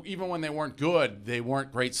way, even when they weren't good, they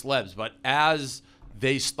weren't great celebs. But as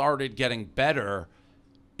they started getting better,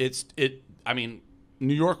 I mean,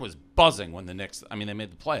 New York was buzzing when the Knicks. I mean, they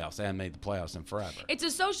made the playoffs. They hadn't made the playoffs in forever. It's a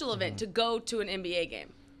social event to go to an NBA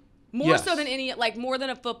game. More Yes. so than more than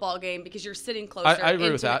a football game because you're sitting closer. I agree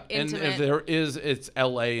with that. And Intimate. if there is, it's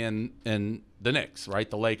LA and the Knicks, right?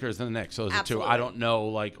 The Lakers and the Knicks. Those are two. I don't know,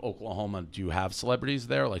 like Oklahoma. Do you have celebrities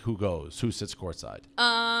there? Like who goes? Who sits courtside?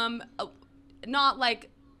 Not like,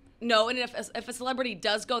 no. And if a celebrity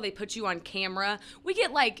does go, they put you on camera. We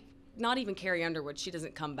get like, not even Carrie Underwood. She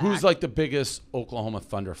doesn't come back. Who's like the biggest Oklahoma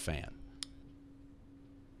Thunder fan?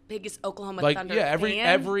 Biggest Oklahoma Like Thunder yeah, fan?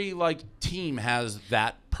 every like team has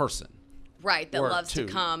that person. Right, that or loves two.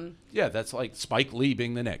 to come. Yeah, that's like Spike Lee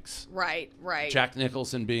being the Knicks, Right. Jack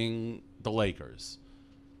Nicholson being the Lakers.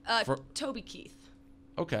 Toby Keith,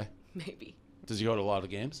 Okay, maybe. does he go to a lot of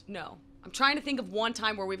games? No. I'm trying to think of one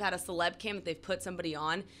time where we've had a celeb cam that they've put somebody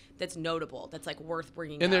on that's notable, that's like worth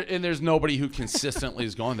bringing And up. there's nobody who consistently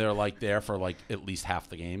is going there like there for like at least half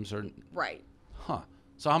the games or Right. huh.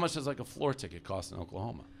 So how much does like a floor ticket cost in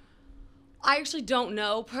Oklahoma? I actually don't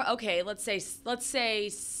know. Okay, let's say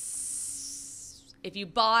if you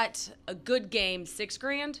bought a good game,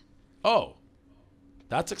 $6,000. Oh,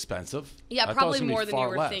 that's expensive. Yeah, I thought it was probably gonna be more than you far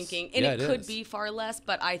were less. thinking. And Yeah, it could is. be far less,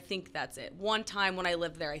 but I think that's it. One time when I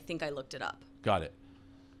lived there, I think I looked it up. Got it.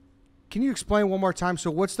 Can you explain one more time?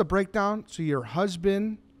 So what's the breakdown? So your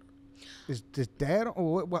husband is dad?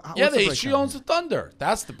 Or what, Yeah, what's the she breakdown? owns the Thunder.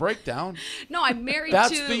 That's the breakdown. No, I'm married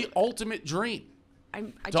That's to. the ultimate dream I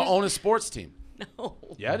to just, own a sports team. No.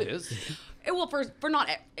 Yeah, it is. Well, for not.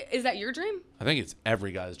 Is that your dream? I think it's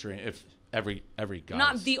every guy's dream. If every guy.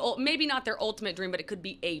 Not maybe not their ultimate dream, but it could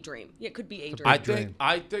be a dream. Yeah, it could be a dream.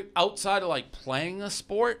 I think outside of like playing a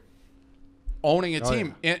sport, owning a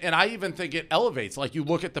team, and I even think it elevates. Like you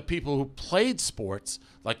look at the people who played sports,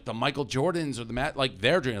 like the Michael Jordans or the like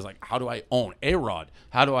their dream is like, how do I own A-Rod?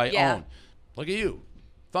 How do I own? Look at you,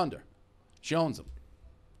 Thunder. She owns them.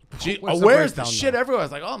 She What's the wears the breakdown, shit though? everywhere.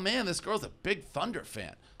 It's like, oh man, this girl's a big Thunder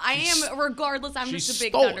fan. I am, regardless. I'm She just a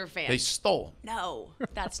big stole Thunder it. fan. They stole. No,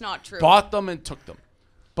 that's not true. Bought them and took them.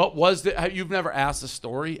 But you've never asked the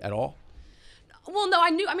story at all? Well, no, I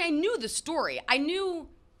knew the story. I knew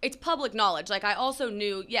it's public knowledge. Like I also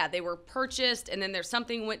knew, they were purchased, and then there's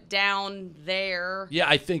something went down there. Yeah,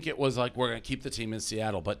 I think it was like we're going to keep the team in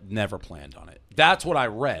Seattle, but never planned on it. That's what I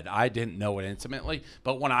read. I didn't know it intimately.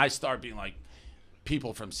 But when I start being like,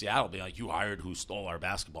 people from Seattle being like, you hired who stole our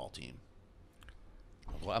basketball team.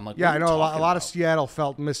 I'm like, Yeah, what I are you know a talking lot of about? Seattle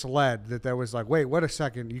felt misled that there was like, wait a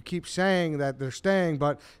second. You keep saying that they're staying,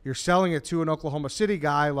 but you're selling it to an Oklahoma City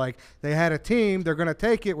guy. Like they had a team. They're going to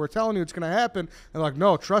take it. We're telling you it's going to happen. And like,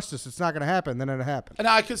 no, trust us. It's not going to happen. Then it happened. And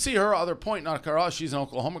I could see her other point, not her. Oh, she's an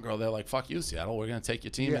Oklahoma girl. They're like, fuck you, Seattle. We're going to take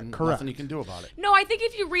your team and correct. nothing you can do about it. No, I think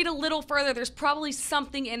if you read a little further, there's probably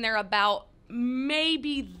something in there about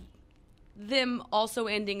maybe them also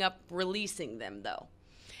ending up releasing them, though.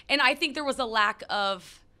 And I think there was a lack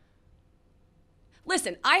of.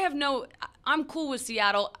 Listen, I'm cool with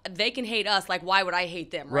Seattle. They can hate us. Like, why would I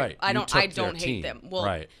hate them? Right. I You don't took their hate team. them. Well,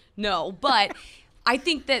 Right. no, but I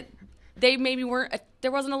think that they maybe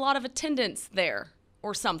there wasn't a lot of attendance there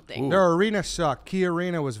or something. Their arena sucked. Key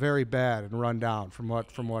Arena was very bad and run down from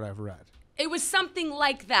what I've read. It was something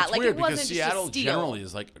like that. It's like weird it wasn't because just Seattle a steal. generally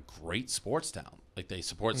is like a great sports town. Like they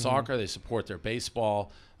support soccer, they support their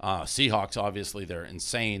baseball. Seahawks, obviously, they're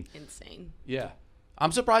insane. Insane. Yeah.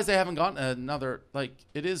 I'm surprised they haven't gotten another. Like,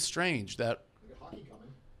 it is strange that.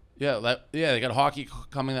 Yeah, they got hockey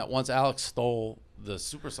coming. That once Alex stole the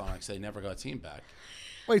Supersonics, they never got a team back.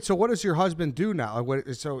 Wait, so what does your husband do now?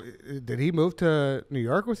 So did he move to New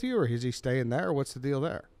York with you, or is he staying there? Or what's the deal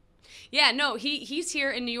there? Yeah, no, he's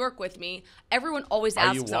here in New York with me. Everyone always Are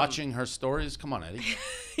asks you him. watching her stories? Come on, Eddie.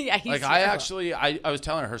 Yeah, he's Like here. I was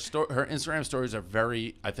telling her her Instagram stories are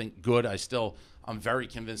very, I think, good. I'm very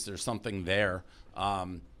convinced there's something there.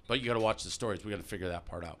 But you got to watch the stories. We got to figure that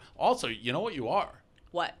part out. Also, you know what you are?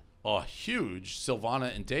 What? A huge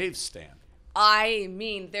Silvana and Dave stan. I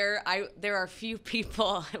mean, there are few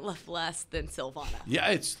people I love less than Silvana. Yeah,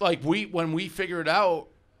 it's like when we figure it out,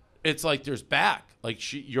 it's like there's back. Like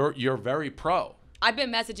you're very pro. I've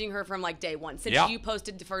been messaging her from like day one since you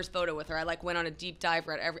posted the first photo with her. I like went on a deep dive.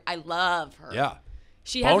 I love her. Yeah.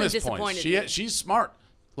 She Bonus hasn't points. disappointed me. She's smart.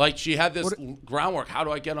 Like she had this groundwork. How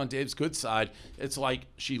do I get on Dave's good side? It's like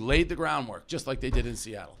she laid the groundwork, just like they did in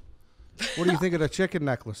Seattle. What do you think of the chicken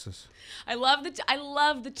necklaces? I love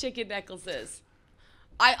the chicken necklaces.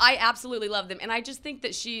 I absolutely love them, and I just think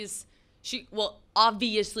that she's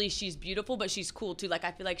Obviously she's beautiful, but she's cool too. Like,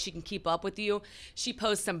 I feel like she can keep up with you. She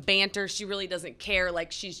posts some banter. She really doesn't care.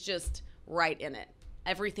 Like, she's just right in it.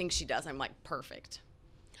 Everything she does, I'm like, perfect.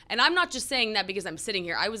 And I'm not just saying that because I'm sitting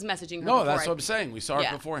here. I was messaging her. No, that's what I'm saying. We saw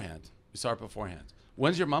it beforehand.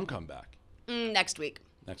 When's your mom come back? Next week.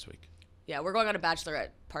 Next week. Yeah, we're going on a bachelorette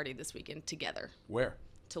party this weekend together. Where?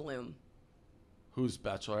 Tulum. Whose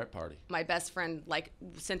bachelorette party? My best friend, like,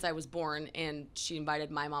 since I was born, and she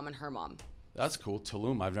invited my mom and her mom. That's cool.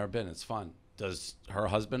 Tulum, I've never been. It's fun. Does her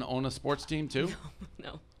husband own a sports team too?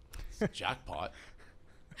 No. Jackpot.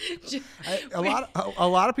 A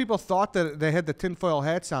lot of people thought that they had the tinfoil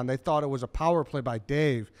hats on. They thought it was a power play by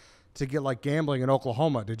Dave to get like gambling in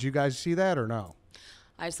Oklahoma. Did you guys see that or no?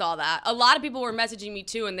 I saw that. A lot of people were messaging me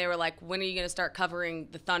too, and they were like, when are you going to start covering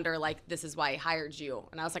the Thunder? Like, this is why he hired you.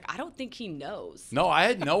 And I was like, I don't think he knows. No, I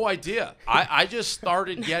had no idea. I just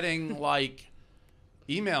started getting like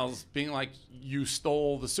emails being like, you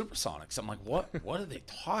stole the Supersonics. I'm like, what are they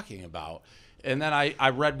talking about? And then I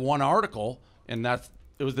read one article, and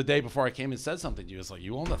it was the day before I came and said something to you. It's like,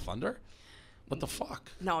 you own the Thunder? What the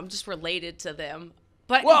fuck? No, I'm just related to them.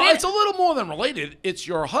 But well, it's a little more than related. It's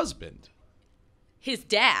your husband. His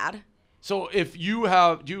dad. So if you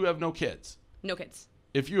have no kids? No kids.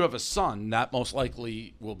 If you have a son, that most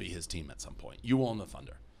likely will be his team at some point. You own the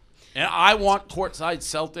Thunder. And I want courtside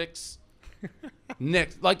Celtics.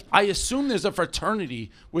 Knicks. Like, I assume there's a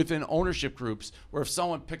fraternity within ownership groups where if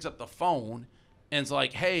someone picks up the phone and it's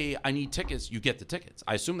like, hey, I need tickets, you get the tickets.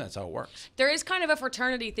 I assume that's how it works. There is kind of a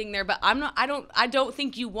fraternity thing there, but I don't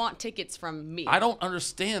think you want tickets from me. I don't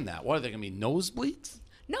understand that. What are they going to be, nosebleeds?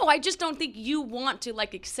 No, I just don't think you want to,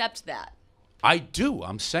 like, accept that. I do.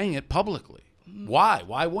 I'm saying it publicly. Why?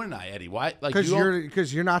 Why wouldn't I, Eddie? Why? Like,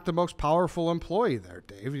 because you're not the most powerful employee there,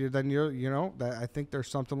 Dave. I think there's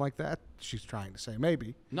something like that she's trying to say.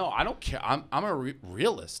 Maybe. No, I don't care. I'm a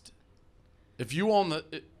realist. If you own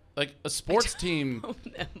a sports team,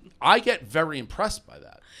 I get very impressed by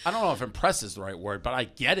that. I don't know if impress is the right word, but I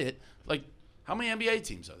get it. Like, how many NBA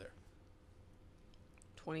teams are there?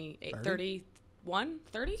 28, 31,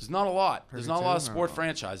 30? There's not a lot. There's not a lot of sport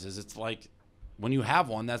franchises. It's like, when you have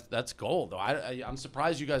one, that's gold. I'm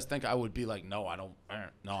surprised you guys think I would be like, no, I don't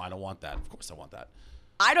want that. Of course I want that.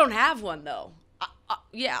 I don't have one, though.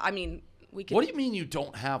 Yeah, I mean, we could. What do you mean you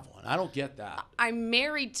don't have one? I don't get that. I'm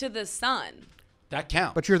married to the son. That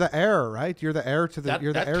counts. But you're the heir, right? You're the heir to the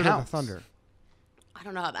to the Thunder. I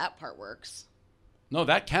don't know how that part works. No,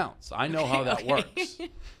 that counts. I know how that works.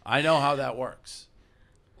 I know how that works.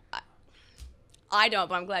 I don't,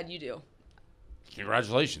 but I'm glad you do.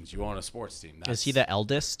 Congratulations, you own a sports team. Is he the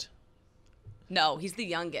eldest? No, he's the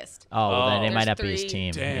youngest. Oh, well, then it There's might not be 3. his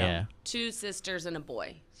team. Damn. Yeah. 2 sisters and a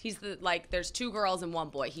boy. He's there's 2 girls and 1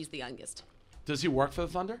 boy. He's the youngest. Does he work for the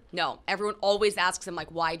Thunder? No, everyone always asks him,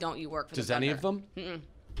 like, why don't you work for the Thunder? Does any of them?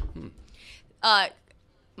 Mm-mm.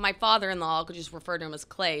 My father-in-law, I'll just refer to him as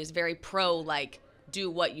Clay, is very pro, like,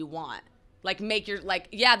 do what you want. Like,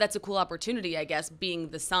 yeah, that's a cool opportunity, I guess, being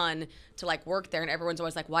the son to, like, work there. And everyone's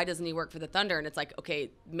always like, why doesn't he work for the Thunder? And it's like, okay,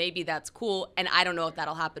 maybe that's cool. And I don't know if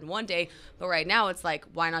that'll happen one day. But right now, it's like,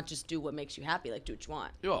 why not just do what makes you happy? Like, do what you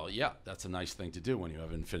want. Well, yeah, that's a nice thing to do when you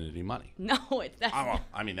have infinity money. No,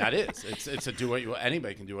 I mean, that is. It's a do what you.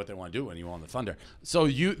 Anybody can do what they want to do when you own the Thunder. So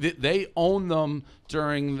they own them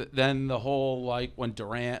during then the whole, like, when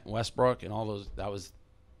Durant, Westbrook, and all those, that was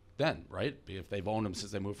then, right? If they've owned them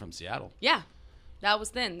since they moved from Seattle. Yeah, that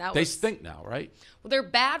was then. They stink now, right? Well, they're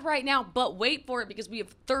bad right now, but wait for it because we have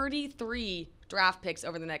 33 draft picks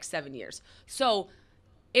over the next 7 years. So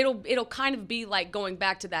it'll kind of be like going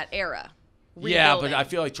back to that era. Yeah, but I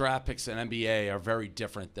feel like draft picks in NBA are very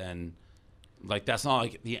different than, like, that's not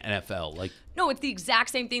like the NFL. Like, no, it's the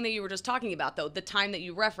exact same thing that you were just talking about, though. The time that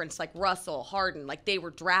you referenced, like Russell, Harden, like they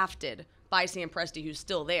were drafted by Sam Presti, who's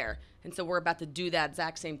still there. And so we're about to do that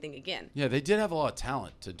exact same thing again. Yeah, they did have a lot of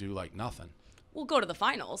talent to do, like, nothing. We'll go to the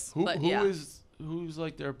finals. Who's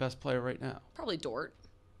like their best player right now? Probably Dort.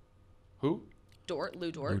 Who? Lou Dort.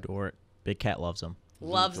 Lou Dort. Big Cat loves him.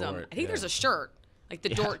 Loves him. I think there's a shirt, like the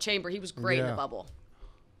Dort Chamber. He was great in the Yeah. bubble.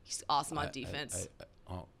 He's awesome on defense.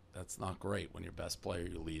 That's not great when your best player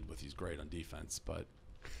you lead with he's great on defense, but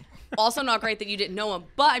also not great that you didn't know him.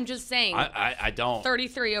 But I'm just saying. I don't.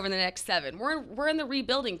 33 over the next 7. We're in the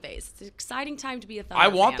rebuilding phase. It's an exciting time to be a Thunder I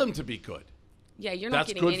want fan. them to be good. Yeah, you're not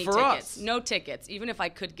That's getting good any for tickets. us. No tickets. Even if I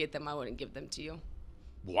could get them, I wouldn't give them to you.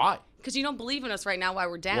 Why? Because you don't believe in us right now while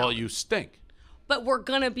we're down. Well, you stink. But we're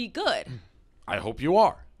going to be good. I hope you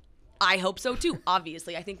are. I hope so, too.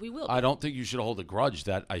 Obviously, I think we will be. I don't think you should hold a grudge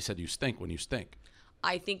that I said you stink when you stink.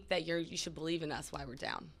 I think that you should believe in us while we're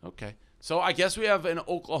down. Okay. So I guess we have an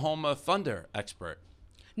Oklahoma Thunder expert.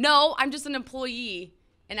 No, I'm just an employee,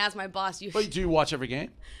 and as my boss, you. But do you watch every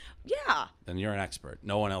game? Yeah. Then you're an expert.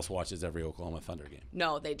 No one else watches every Oklahoma Thunder game.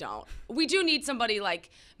 No, they don't. We do need somebody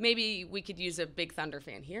like maybe we could use a big Thunder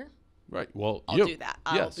fan here. Right. Well, I'll do that.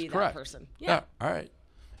 I'll yes, be correct. that person. Yeah. All right.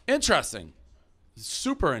 Interesting.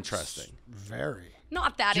 Super interesting. Very.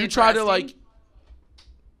 Not that Do you interesting. try to like?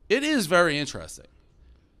 It is very interesting.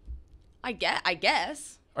 I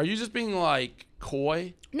guess. Are you just being like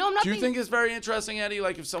coy? No, I'm not. Do you being- think it's very interesting, Eddie?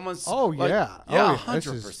 Like if someone's Oh, like, yeah. yeah, Oh, yeah. This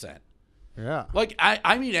is- 100%. Yeah. Like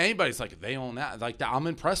I mean, anybody's like if they own that. Like I'm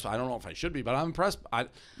impressed. I don't know if I should be, but I'm impressed.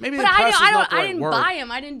 Maybe But impressed is not the I right didn't word. buy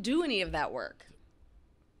him. I didn't do any of that work.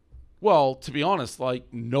 Well, to be honest, like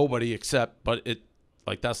nobody except, but it,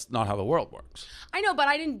 like that's not how the world works. I know, but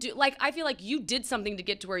I didn't do like. I feel like you did something to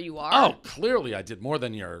get to where you are. Oh, clearly I did more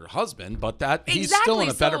than your husband, but that he's still in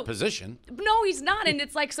a Exactly, better so- position. No, he's not. And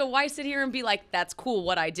it's like, so why sit here and be like, that's cool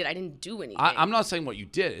what I did? I didn't do anything. I'm not saying what you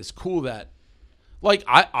did. It's cool that, like,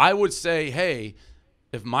 I would say, hey,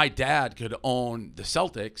 if my dad could own the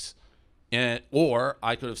Celtics, or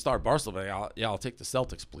I could have started Barstool, but I'll take the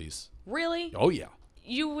Celtics, please. Really? Oh yeah.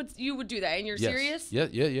 You would do that, and you're Yes. serious?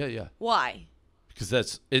 Yeah. Why?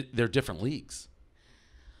 Because they're different leagues.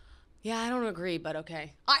 Yeah, I don't agree, but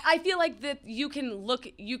okay. I feel like that you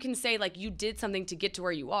can say like you did something to get to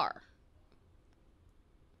where you are.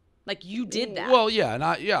 Like you did that. Well, yeah, and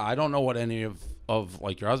I don't know what any of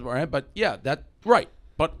like your husband are, but yeah, that right.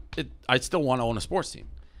 But I still want to own a sports team.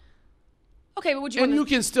 okay, but would you? And wanna- you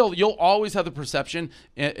can still, you'll always have the perception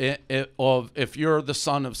of if you're the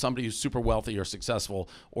son of somebody who's super wealthy or successful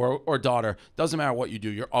or daughter, doesn't matter what you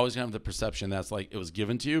do, you're always going to have the perception that's like it was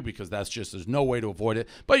given to you because that's just, there's no way to avoid it.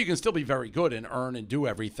 But you can still be very good and earn and do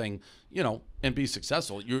everything, and be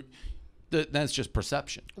successful. That's just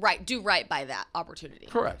perception. right, do right by that opportunity.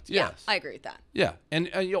 Correct, Yeah, yes. I agree with that. Yeah, and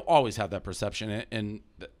you'll always have that perception, and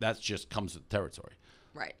that just comes with the territory.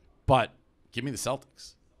 Right. But give me the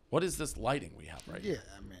Celtics. What is this lighting we have right Yeah, here?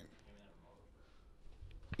 I mean,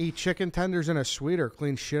 eat chicken tenders in a suite or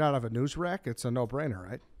clean shit out of a news rack. It's a no-brainer,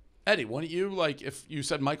 right? Eddie, wouldn't you, like, if you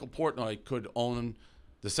said Michael Portnoy could own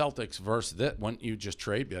the Celtics versus that, wouldn't you just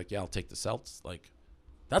trade? Be like, yeah, I'll take the Celtics. Like,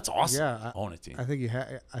 that's awesome. Yeah, own a team. I think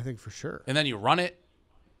I think for sure. And then you run it.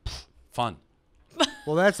 Fun.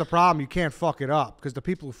 Well, that's the problem. You can't fuck it up because the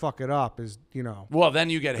people who fuck it up is, Well, then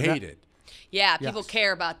you get hated. Yeah, people Yes.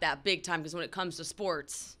 care about that big time because when it comes to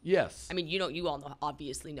sports, Yes. I mean, you all know,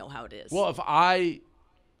 obviously know how it is. Well, if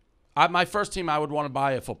my first team, I would want to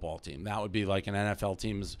buy a football team. That would be like an NFL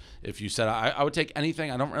team. If you said I would take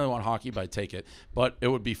anything. I don't really want hockey, but I'd take it. But it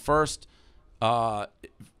would be first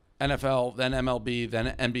NFL, then MLB,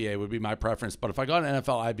 then NBA would be my preference. But if I got an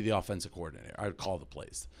NFL, I'd be the offensive coordinator. I'd call the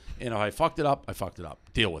plays. And if I fucked it up, I fucked it up.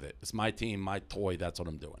 Deal with it. It's my team, my toy. That's what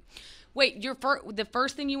I'm doing. Wait, the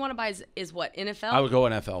first thing you want to buy is what, NFL? I would go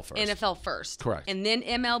NFL first. NFL first. Correct. And then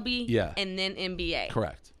MLB? Yeah. And then NBA?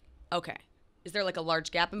 Correct. Okay. Is there like a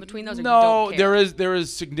large gap in between those? Or No, you don't care? there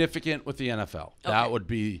is significant with the NFL. That Okay. would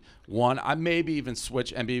be one. I maybe even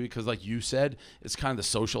switch NBA because, like you said, it's kind of the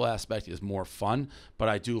social aspect is more fun. But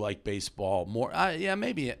I do like baseball more. Yeah,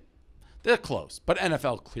 maybe they're close, but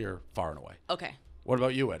NFL clear far and away. Okay. What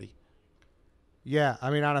about you, Eddie? Yeah, I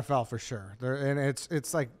mean NFL for sure. And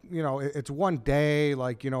it's like it's one day.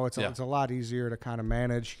 Like it's Yeah. it's a lot easier to kind of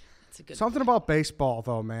manage. That's a good Something about baseball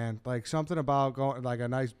though, man. Like something about going like a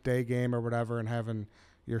nice day game or whatever and having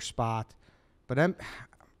your spot. But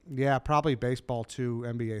yeah, probably baseball 2,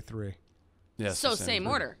 NBA 3. Yeah. it's So the same thing.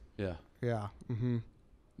 order. Yeah. Yeah. Mm-hmm.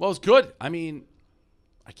 Well, it's good. I mean,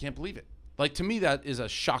 I can't believe it. Like to me, that is a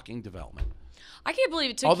shocking development. I can't believe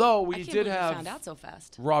it took. Although I we can't did believe you have found out so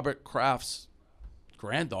fast. Robert Kraft's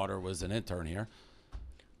granddaughter was an intern here.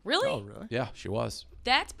 Really? Oh, really? Yeah, she was.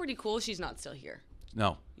 That's pretty cool. She's not still here.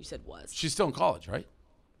 No, You said was. she's still in college, right?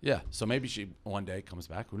 Yeah. So maybe she one day comes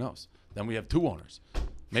back. Who knows? Then we have 2 owners.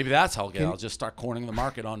 Maybe that's how I'll just start cornering the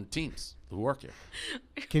market on teams who work here.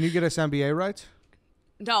 Can you get us NBA rights?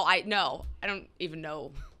 No, I don't even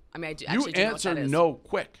know. I mean, I do, You actually do know what answer that is. no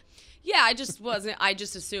quick. Yeah, I just wasn't. I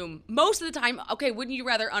just assume most of the time. Okay, wouldn't you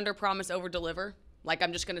rather under promise over deliver? Like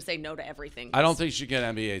I'm just gonna say no to everything. I don't think she get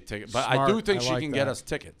NBA tickets, but I Smart. do think I she like can get that. us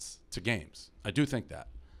tickets to games. I do think that.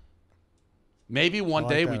 Maybe one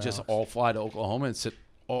like day that, we just Alex. all fly to Oklahoma and sit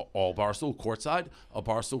all Barstool courtside, a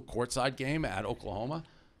Barstool courtside game at Oklahoma.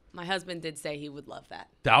 My husband did say he would love that.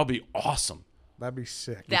 That would be awesome. That'd be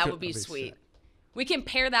sick. That would be That'd sweet. sick. We can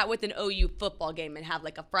pair that with an OU football game and have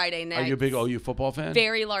like a Friday night. Are you a big OU football fan?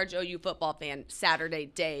 Very large OU football fan. Saturday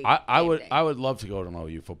day. I game would day. I would love to go to an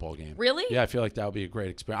OU football game. Really? Yeah, I feel like that would be a great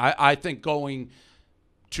experience. I think going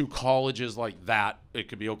to colleges like that. It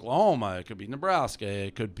could be Oklahoma, it could be Nebraska,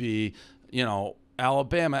 it could be,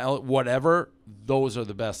 Alabama, whatever. Those are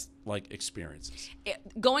the best experiences.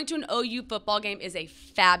 Going to an OU football game is a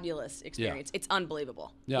fabulous experience. Yeah. It's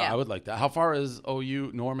unbelievable. Yeah, I would like that. How far is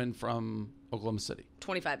OU Norman from Oklahoma City?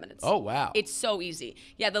 25 minutes. Oh, wow. It's so easy.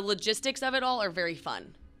 Yeah, the logistics of it all are very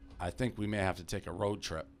fun. I think we may have to take a road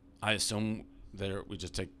trip. I assume we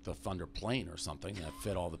just take the Thunder plane or something that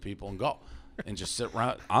fit all the people and go and just sit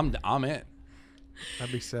around. I'm in.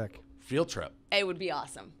 That'd be sick. Field trip. It would be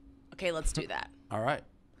awesome. Okay, let's do that. All right.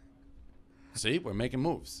 See, we're making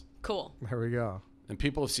moves. Cool. There we go. And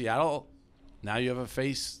people of Seattle, now you have a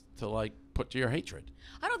face to put to your hatred.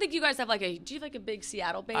 I don't think you guys have do you have a big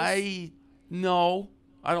Seattle base? No,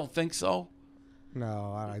 I don't think so.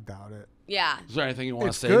 No, I doubt it. Yeah. Is there anything you want to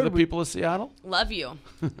It's say good. to the people of Seattle? Love you.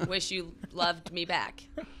 Wish you loved me back.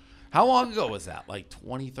 How long ago was that?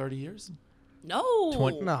 20, 30 years? No.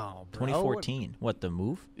 No, bro. 2014. What, the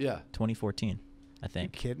move? Yeah. 2014, I You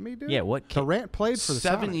think. kidding me, dude? Yeah, what? Durant played for the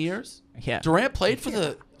 7 Sonics. years? Yeah. Durant played for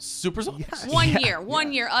the Super Sonics? Yes. 1 year.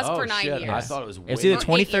 1 year. Us for 9 shit. years. I thought it was way It's either Or 8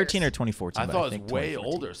 2013 or years. 2014. I but thought it think was way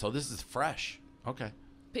 2014. older, so this is fresh. Okay.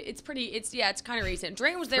 It's pretty. It's kind of recent.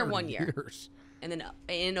 Durant was there 1 year, Years. and then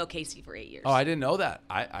in OKC for 8 years. Oh, I didn't know that.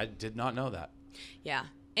 I did not know that. Yeah,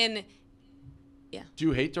 and Do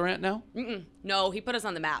you hate Durant now? no, he put us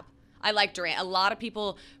on the map. I like Durant. A lot of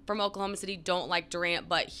people from Oklahoma City don't like Durant,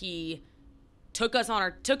 but he took us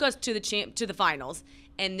to the finals,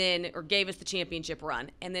 and then gave us the championship run,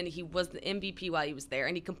 and then he was the MVP while he was there,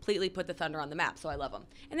 and he completely put the Thunder on the map. So I love him.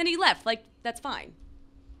 And then he left. That's fine.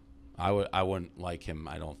 I wouldn't like him,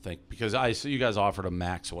 I don't think, because I see you guys offered him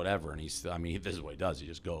max whatever, and this is what he does. He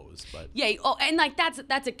just goes. But Yeah. Oh, and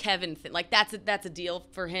that's a Kevin thing. That's a deal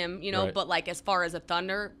for him, Right. But as far as a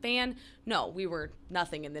Thunder fan, no, we were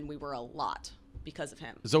nothing, and then we were a lot because of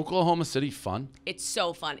him. is Oklahoma City fun? It's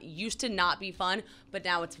so fun. It used to not be fun, but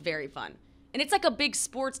now it's very fun. And it's like a big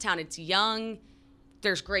sports town. It's young.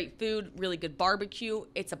 There's great food, really good barbecue.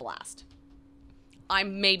 It's a blast.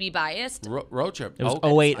 I'm maybe biased. Road trip. It was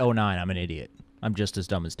Oh, 08, 09. I'm an idiot. I'm just as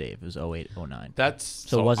dumb as Dave. It was 08, 09. That's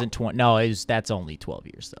So it wasn't 20. No, that's only 12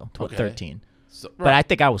 years, though. Okay. 13. So, But I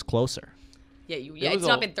think I was closer. Yeah, was it's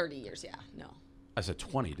not a- been 30 years. Yeah, no. I said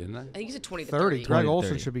 20, didn't I? I think you said 20 to 30. 30. Greg 20, Olsen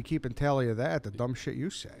 30. should be keeping tally of that, the dumb shit you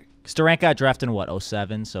say. Because Durant got drafted in,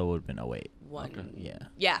 07, so it would have been 08. Yeah.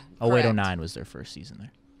 Yeah. 08, correct. 09 was their first season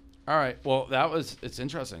there. All right. Well, it's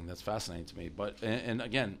interesting. That's fascinating to me. But and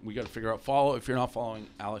again, we got to figure out if you're not following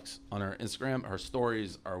Alex on her Instagram, her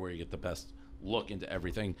stories are where you get the best look into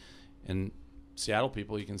everything. And Seattle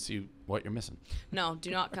people, you can see what you're missing. No,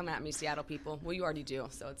 do not come at me, Seattle people. Well, you already do,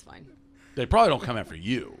 so it's fine. They probably don't come after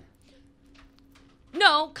you.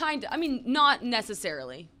 No, kind of. I mean, not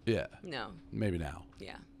necessarily. Yeah. No. Maybe now.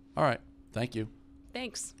 Yeah. All right. Thank you.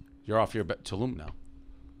 Thanks. You're off your Tulum now.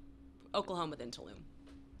 Oklahoma, then Tulum.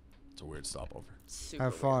 It's a weird stopover. Super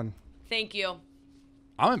Have weird. fun. Thank you.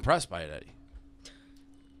 I'm impressed by it, Eddie.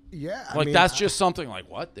 Yeah. That's just something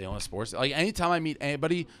what? They own a sports. Anytime I meet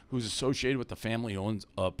anybody who's associated with the family who owns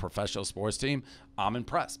a professional sports team, I'm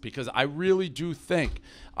impressed because I really do think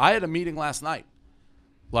I had a meeting last night.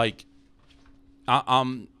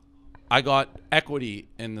 I got equity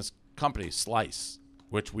in this company, Slice,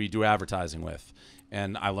 which we do advertising with,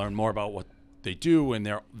 and I learned more about what they do, and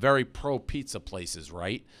they're very pro pizza places,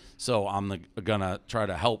 right? So I'm gonna try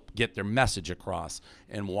to help get their message across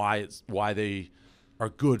and why they are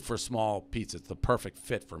good for small pizza. It's the perfect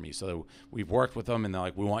fit for me. So we've worked with them, and they're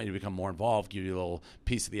like, we want you to become more involved, give you a little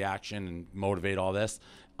piece of the action, and motivate all this.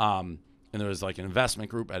 And there was an investment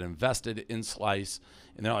group that invested in Slice,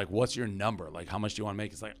 and they're like, what's your number? How much do you want to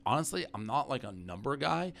make? It's honestly, I'm not a number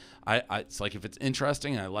guy. It's if it's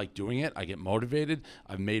interesting and I like doing it, I get motivated.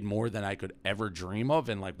 I've made more than I could ever dream of.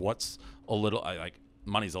 And what's a little,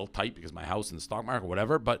 money's a little tight because my house and the stock market,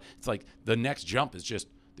 whatever. But it's the next jump is just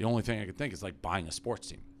the only thing I could think is buying a sports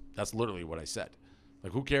team. That's literally what I said.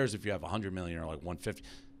 Who cares if you have 100 million or 150?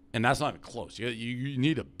 And that's not even close. You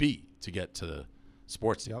need a B to get to the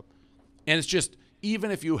sports team. Yep. And it's just,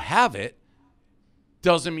 even if you have it,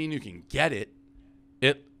 doesn't mean you can get it.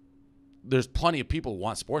 There's plenty of people who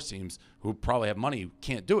want sports teams who probably have money who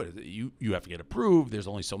can't do it. You have to get approved. There's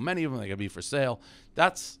only so many of them. They got to be for sale.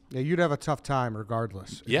 Yeah, you'd have a tough time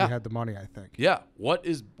regardless if Yeah. you had the money, I think. Yeah. What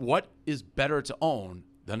is better to own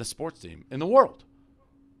than a sports team in the world?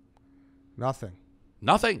 Nothing.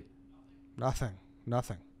 Nothing.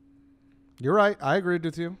 You're right. I agreed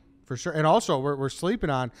with you for sure. And also, we're sleeping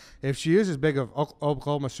on if she is as big of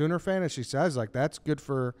Oklahoma Sooner fan as she says. That's good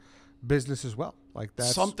for business as well.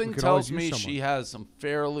 That's Something we could always tells me use someone. she has some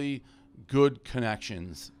fairly good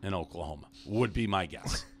connections in Oklahoma, would be my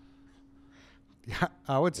guess. Yeah,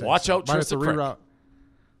 I would say. Watch so. out, Might have to Trista Crick. reroute.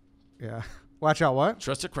 Yeah. Watch out what?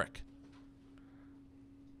 Trista Crick.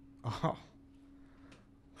 Oh.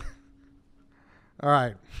 All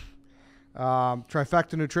right.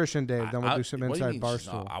 Trifecta Nutrition, Dave. Then we'll do some what do you Inside mean she's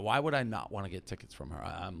Barstool. not? Why would I not want to get tickets from her?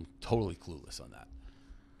 I'm totally clueless on that.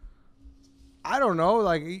 I don't know,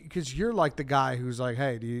 like, because you're like the guy who's like,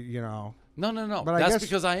 hey, do you know? No. But I That's guess-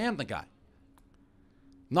 because I am the guy.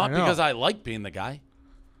 Not I know. because I like being the guy.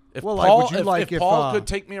 If Well, like, Paul, would you like if if, Paul could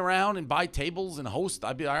take me around and buy tables and host,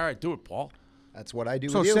 I'd be like, all right, do it, Paul. That's what I do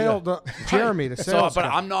So with you. Jeremy, the So, sales but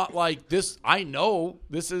guy. I'm not like this. I know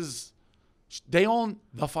this is. They own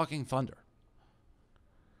the fucking Thunder.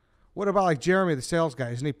 What about like Jeremy, the sales guy?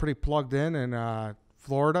 Isn't he pretty plugged in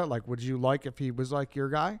Florida? Like, would you like if he was like your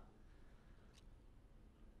guy?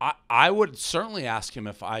 I would certainly ask him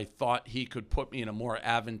if I thought he could put me in a more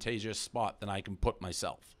advantageous spot than I can put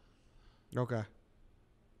myself. Okay.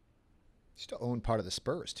 Used to own part of the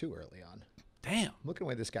Spurs too early on. Damn, Looking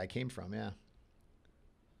where this guy came from, yeah.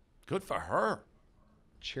 good for her.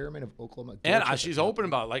 Chairman of Oklahoma. And Dorchester she's Company. open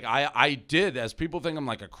about it. Like I did, as people think I'm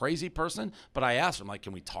like a crazy person, but I asked her, I'm like,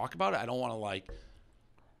 can we talk about it? I don't want to like.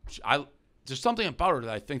 There's something about her that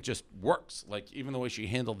I think just works. Like even the way she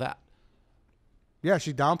handled that. Yeah,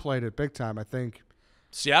 she downplayed it big time. I think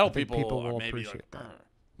Seattle think people people are will maybe appreciate like, that.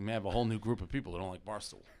 we may have a whole new group of people that don't like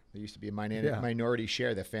Barstool. There used to be a minority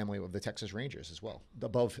share, the family of the Texas Rangers as well,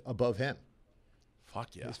 above him,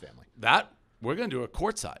 Fuck yeah. his family. That we're gonna do it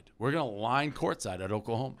courtside. We're gonna line courtside at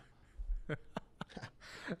Oklahoma.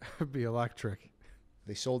 it'd be electric.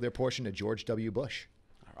 They sold their portion to George W. Bush.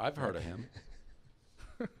 I've heard of him.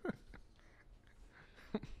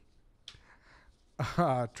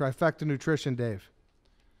 Trifecta Nutrition, Dave.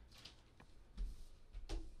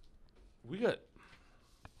 We got.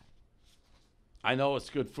 I know it's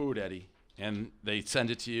good food, Eddie, and they send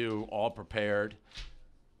it to you all prepared.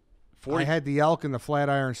 I had the elk and the flat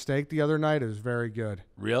iron steak the other night. It was very good.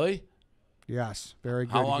 Really? Yes, very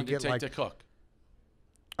good. How You long could did it get, take to cook?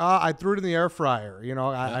 I threw it in the air fryer. You know,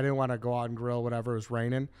 I didn't want to go out and grill whenever it was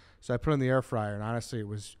raining, so I put it in the air fryer. And honestly, it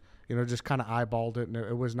was, just kind of eyeballed it, and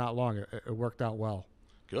it was not long. It worked out well.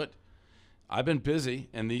 Good. I've been busy,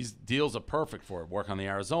 and these deals are perfect for it. Work on the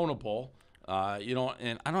Arizona Bowl.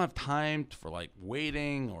 And I don't have time for like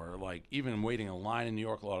waiting or like even waiting in line in New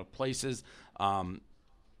York. A lot of places.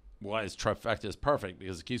 Why is Trifecta is perfect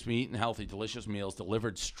because it keeps me eating healthy, delicious meals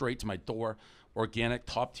delivered straight to my door. Organic,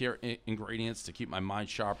 top tier ingredients to keep my mind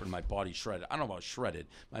sharp and my body shredded. I don't know about shredded.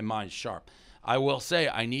 My mind's sharp. I will say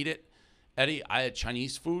I need it. Eddie, I had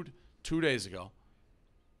Chinese food 2 days ago.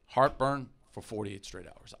 Heartburn for 48 straight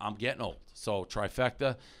hours. I'm getting old. So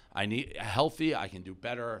Trifecta, I need healthy. I can do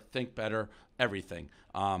better, think better, everything.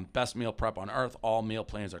 Best meal prep on earth. All meal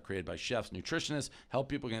plans are created by chefs, nutritionists, help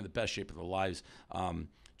people get in the best shape of their lives.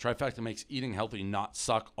 Trifecta makes eating healthy not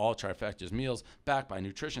suck. All Trifecta's meals backed by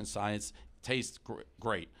nutrition science taste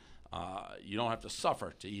great. You don't have to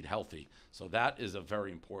suffer to eat healthy. So that is a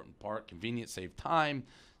very important part. Convenient, save time.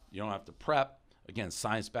 You don't have to prep. Again,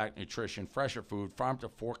 science-backed nutrition, fresher food,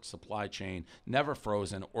 farm-to-fork supply chain, never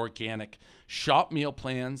frozen, organic. Shop meal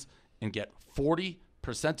plans and get 40%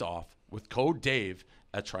 off with code DAVE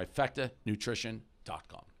at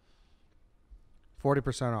trifectanutrition.com.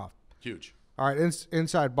 40% off. Huge. All right,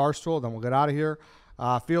 Inside Barstool, then we'll get out of here.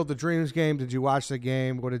 Field of Dreams game. Did you watch the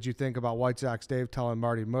game? What did you think about White Sox Dave telling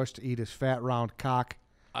Marty Mush to eat his fat, round cock?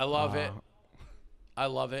 I love it. I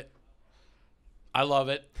love it. I love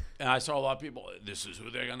it. And I saw a lot of people, this is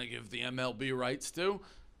who they're going to give the MLB rights to.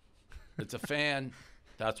 It's a fan.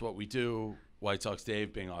 That's what we do. White Sox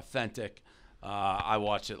Dave being authentic. I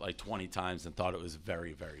watched it like 20 times and thought it was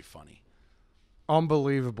very, very funny.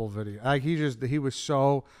 Unbelievable video. Like he was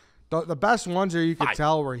so the best ones are you could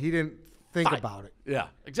tell where he didn't think about it. Yeah,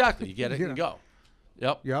 exactly. You get it and go.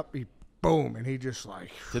 Yep. He boom, and he just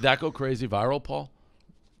like. Did that go crazy viral, Paul?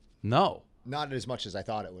 No. Not as much as I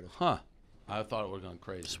thought it would have. Huh. I thought it would have gone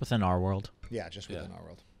crazy. Just within our world. Yeah, just within our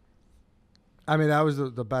world. I mean, that was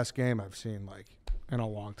the best game I've seen like in a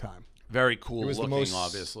long time. Very cool It was looking, the most,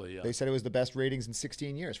 obviously. Yeah. They said it was the best ratings in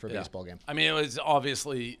 16 years for a baseball game. I mean, it was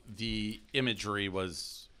obviously the imagery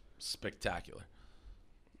was spectacular.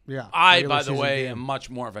 Yeah. I, by the way, am much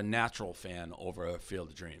more of a Natural fan over Field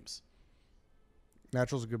of Dreams.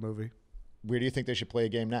 Natural's a good movie. Where do you think they should play a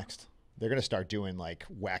game next? They're going to start doing like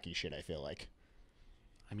wacky shit, I feel like.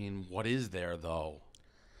 I mean, what is there though?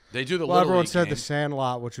 They do the Well, Little everyone League said game. the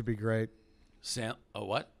Sandlot, which would be great. A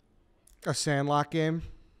what? A Sandlot game.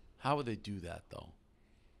 How would they do that though?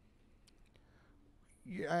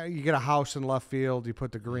 you get a house in left field. You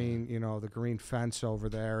put the green, the green fence over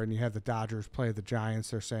there, and you have the Dodgers play the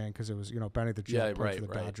Giants. They're saying because it was, Benny the Jet played for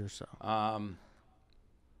the Dodgers. So, I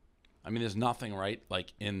mean, there's nothing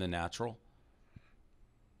like in the natural.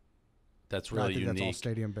 That's really unique. That's all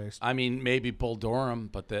stadium based. I mean, maybe Bull Durham,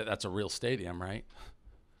 but that's a real stadium, right?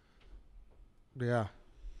 Yeah.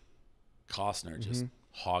 Costner just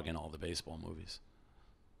hogging all the baseball movies.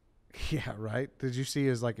 Yeah, right. Did you see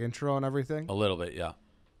his intro and everything? A little bit, yeah.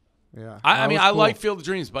 Yeah. I mean, I cool. like Field of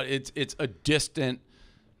Dreams, but it's a distant.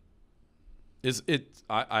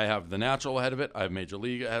 I have the Natural ahead of it. I have Major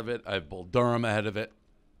League ahead of it. I have Bull Durham ahead of it.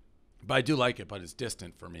 But I do like it, but it's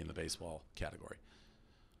distant for me in the baseball category.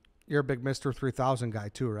 You're a big Mr. 3000 guy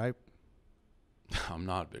too, right? I'm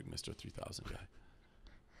not a big Mr. 3000 guy.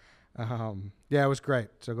 Yeah, it was great.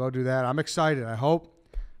 So go do that. I'm excited. I hope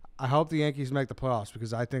the Yankees make the playoffs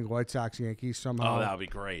because I think White Sox Yankees somehow. Oh, that would be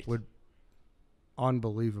great.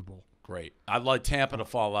 Unbelievable. Great. I'd like Tampa to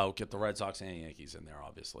fall out, get the Red Sox and Yankees in there,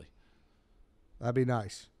 obviously. That'd be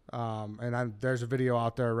nice. There's a video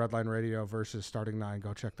out there, Redline Radio versus Starting Nine.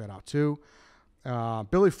 Go check that out too.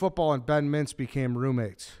 Billy Football and Ben Mintz became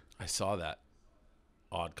roommates. I saw that.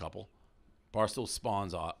 Odd couple. Barstool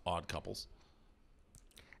spawns odd couples.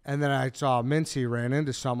 And then I saw Mincy ran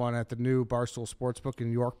into someone at the new Barstool Sportsbook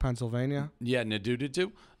in York, Pennsylvania. Yeah, Nadu did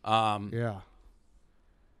too. Yeah.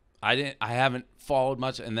 I haven't followed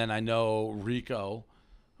much, and then I know Rico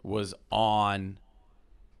was on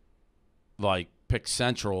Pick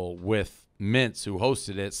Central with Mintz, who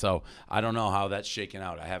hosted it. So I don't know how that's shaken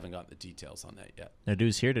out. I haven't got the details on that yet.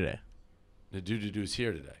 Nadu's here today. Nadu's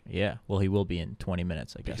here today. Yeah. Well, he will be in 20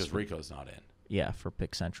 minutes, I guess. Because Rico's not in. Yeah, for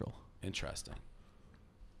Pick Central. Interesting.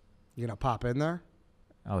 You gonna pop in there?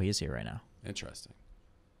 Oh, he's here right now. Interesting.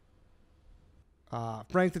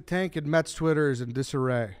 Frank the Tank and Mets Twitter is in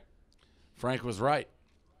disarray. Frank was right.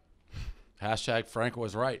 Hashtag Frank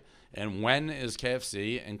was right. And when is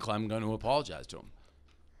KFC and Clem going to apologize to him?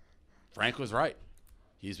 Frank was right.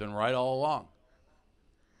 He's been right all along.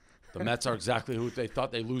 The Mets are exactly who they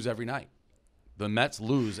thought they lose every night. The Mets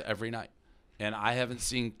lose every night. And I haven't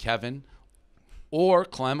seen Kevin or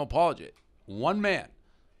Clem apologize. One man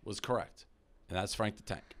was correct, and that's Frank the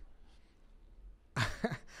Tank.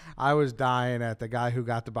 I was dying at the guy who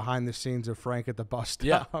got the behind the scenes of Frank at the bus stop.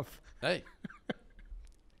 Yeah. Hey.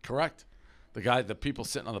 Correct. The people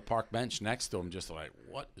sitting on the park bench next to him just like,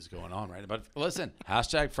 what is going on, right? But listen,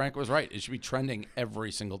 hashtag Frank was right. It should be trending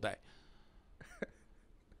every single day.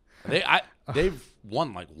 They've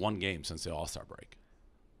won one game since the All-Star break.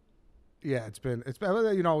 Yeah, it's been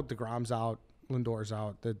DeGrom's out, Lindor's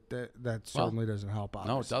out. That certainly doesn't help out.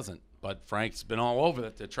 No, it doesn't. But Frank's been all over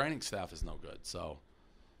that. The training staff is no good. So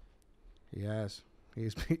yes,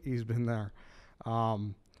 he's been there.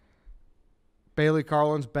 Bailey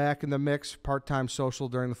Carlin's back in the mix, part-time social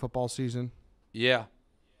during the football season. Yeah.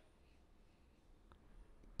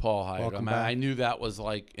 Paul hired Welcome him. back. I knew that was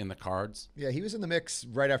in the cards. Yeah, he was in the mix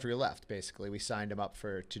right after we left. Basically, we signed him up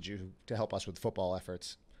to help us with football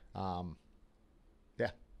efforts. Yeah.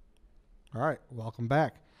 All right, welcome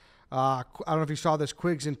back. I don't know if you saw this.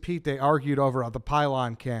 Quiggs and Pete, they argued over the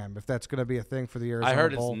pylon cam, if that's going to be a thing for the Arizona I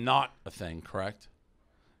heard Bowl. it's not a thing, correct?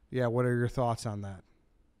 Yeah, what are your thoughts on that?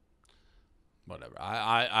 Whatever.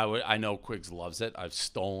 I know Quiggs loves it. I've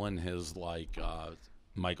stolen his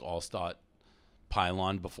Mike Allstott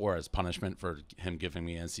pylon before as punishment for him giving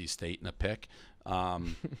me NC State in a pick.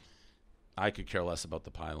 I could care less about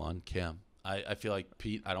the pylon cam. I feel like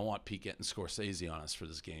Pete. I don't want Pete getting Scorsese on us for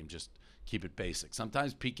this game. Just keep it basic.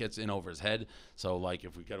 Sometimes Pete gets in over his head. So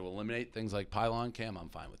if we got to eliminate things like pylon cam, I'm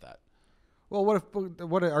fine with that. Well,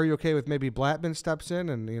 what are you okay with? Maybe Blattman steps in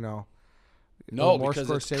and No, more because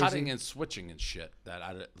Scorsese? it's cutting and switching and shit.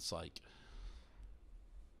 It's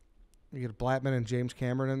you get Blattman and James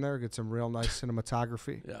Cameron in there, get some real nice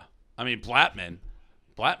cinematography. Yeah, I mean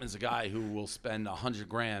Blattman's a guy who will spend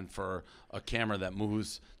 $100,000 for a camera that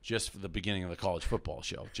moves just for the beginning of the college football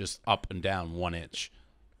show, just up and down 1 inch.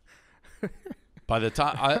 By the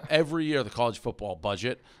time every year the college football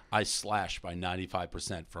budget, I slash by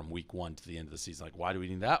 95% from week 1 to the end of the season. Why do we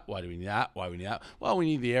need that? Why do we need that? Why do we need that? Well, we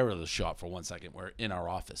need the aerial shot for 1 second. We're in our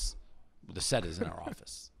office. The set is in our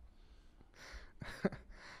office.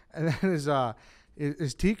 And then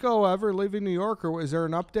is Tico ever leaving New York, or is there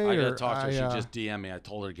an update? I got to talk to her. She just DM'd me. I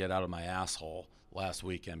told her to get out of my asshole last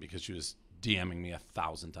weekend because she was DMing me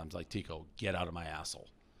 1,000 times. Tico, get out of my asshole.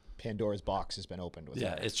 Pandora's box has been opened with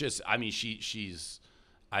her. It's just, she's,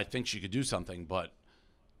 I think she could do something, but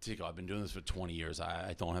Tico, I've been doing this for 20 years.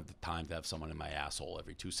 I don't have the time to have someone in my asshole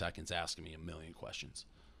every 2 seconds asking me a million questions.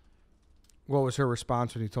 What was her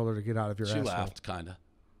response when you told her to get out of your asshole? She laughed, kind of.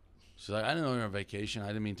 She's like, I didn't know you were on vacation. I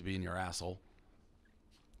didn't mean to be in your asshole.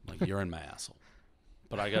 I'm like, you're in my asshole.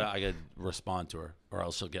 But I gotta respond to her, or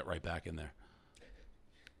else she'll get right back in there.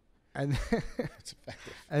 And It's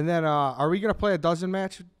effective. and then, are we gonna play a dozen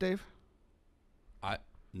match, Dave?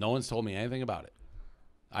 No one's told me anything about it.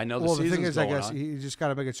 I know the Well, season's the thing is, I going guess on. you just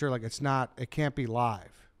gotta make it sure like it can't be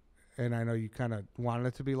live. And I know you kind of wanted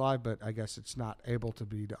it to be live, but I guess it's not able to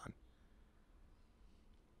be done.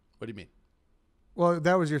 What do you mean? Well,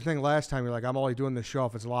 that was your thing last time. You're like, I'm only doing this show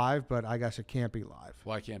if it's live, but I guess it can't be live.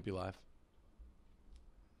 Why can't it be live?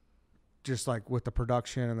 Just like with the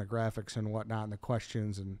production and the graphics and whatnot and the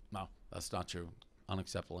questions. And No, that's not true.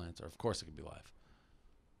 Unacceptable answer. Of course it can be live.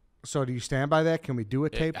 so do you stand by that? Can we do a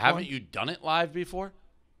tape? Haven't you done it live before?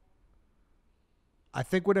 I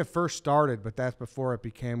think when it first started, but that's before it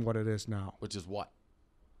became what it is now. Which is what?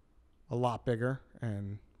 A lot bigger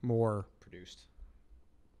and more Produced.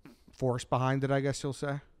 force behind it, I guess you'll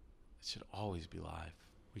say. It should always be live.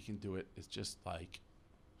 We can do it. It's just like...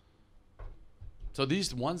 So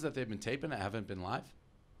these ones that they've been taping that haven't been live?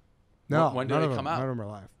 No, When do none they of come them, out? None of them are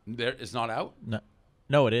live. It's not out?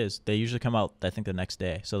 No, it is. They usually come out, I think, the next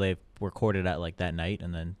day. So they've recorded at like that night,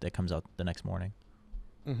 and then it comes out the next morning.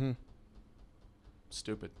 Mm-hmm.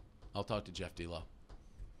 Stupid. I'll talk to Jeff D'Lo.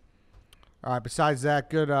 All right. Besides that,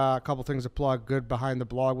 good. Couple things to plug. Good behind the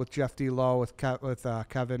blog with Jeff D'Lo with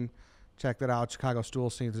Kevin. Check that out. Chicago Stool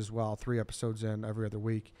Scenes as well. 3 episodes in every other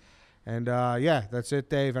week. And yeah, that's it,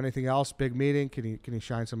 Dave. Anything else? Big meeting? Can you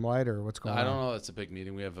shine some light or what's going on? I don't know. It's a big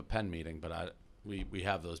meeting. We have a pen meeting, but we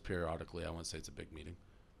have those periodically. I wouldn't say it's a big meeting.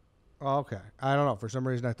 Oh, okay. I don't know. For some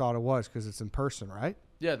reason, I thought it was because it's in person, right?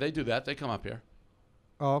 Yeah, they do that. They come up here.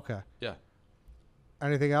 Oh, okay. Yeah.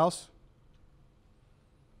 Anything else?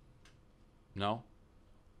 No?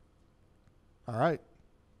 All right.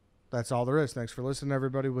 That's all there is. Thanks for listening,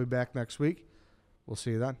 everybody. We'll be back next week. We'll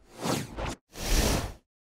see you then.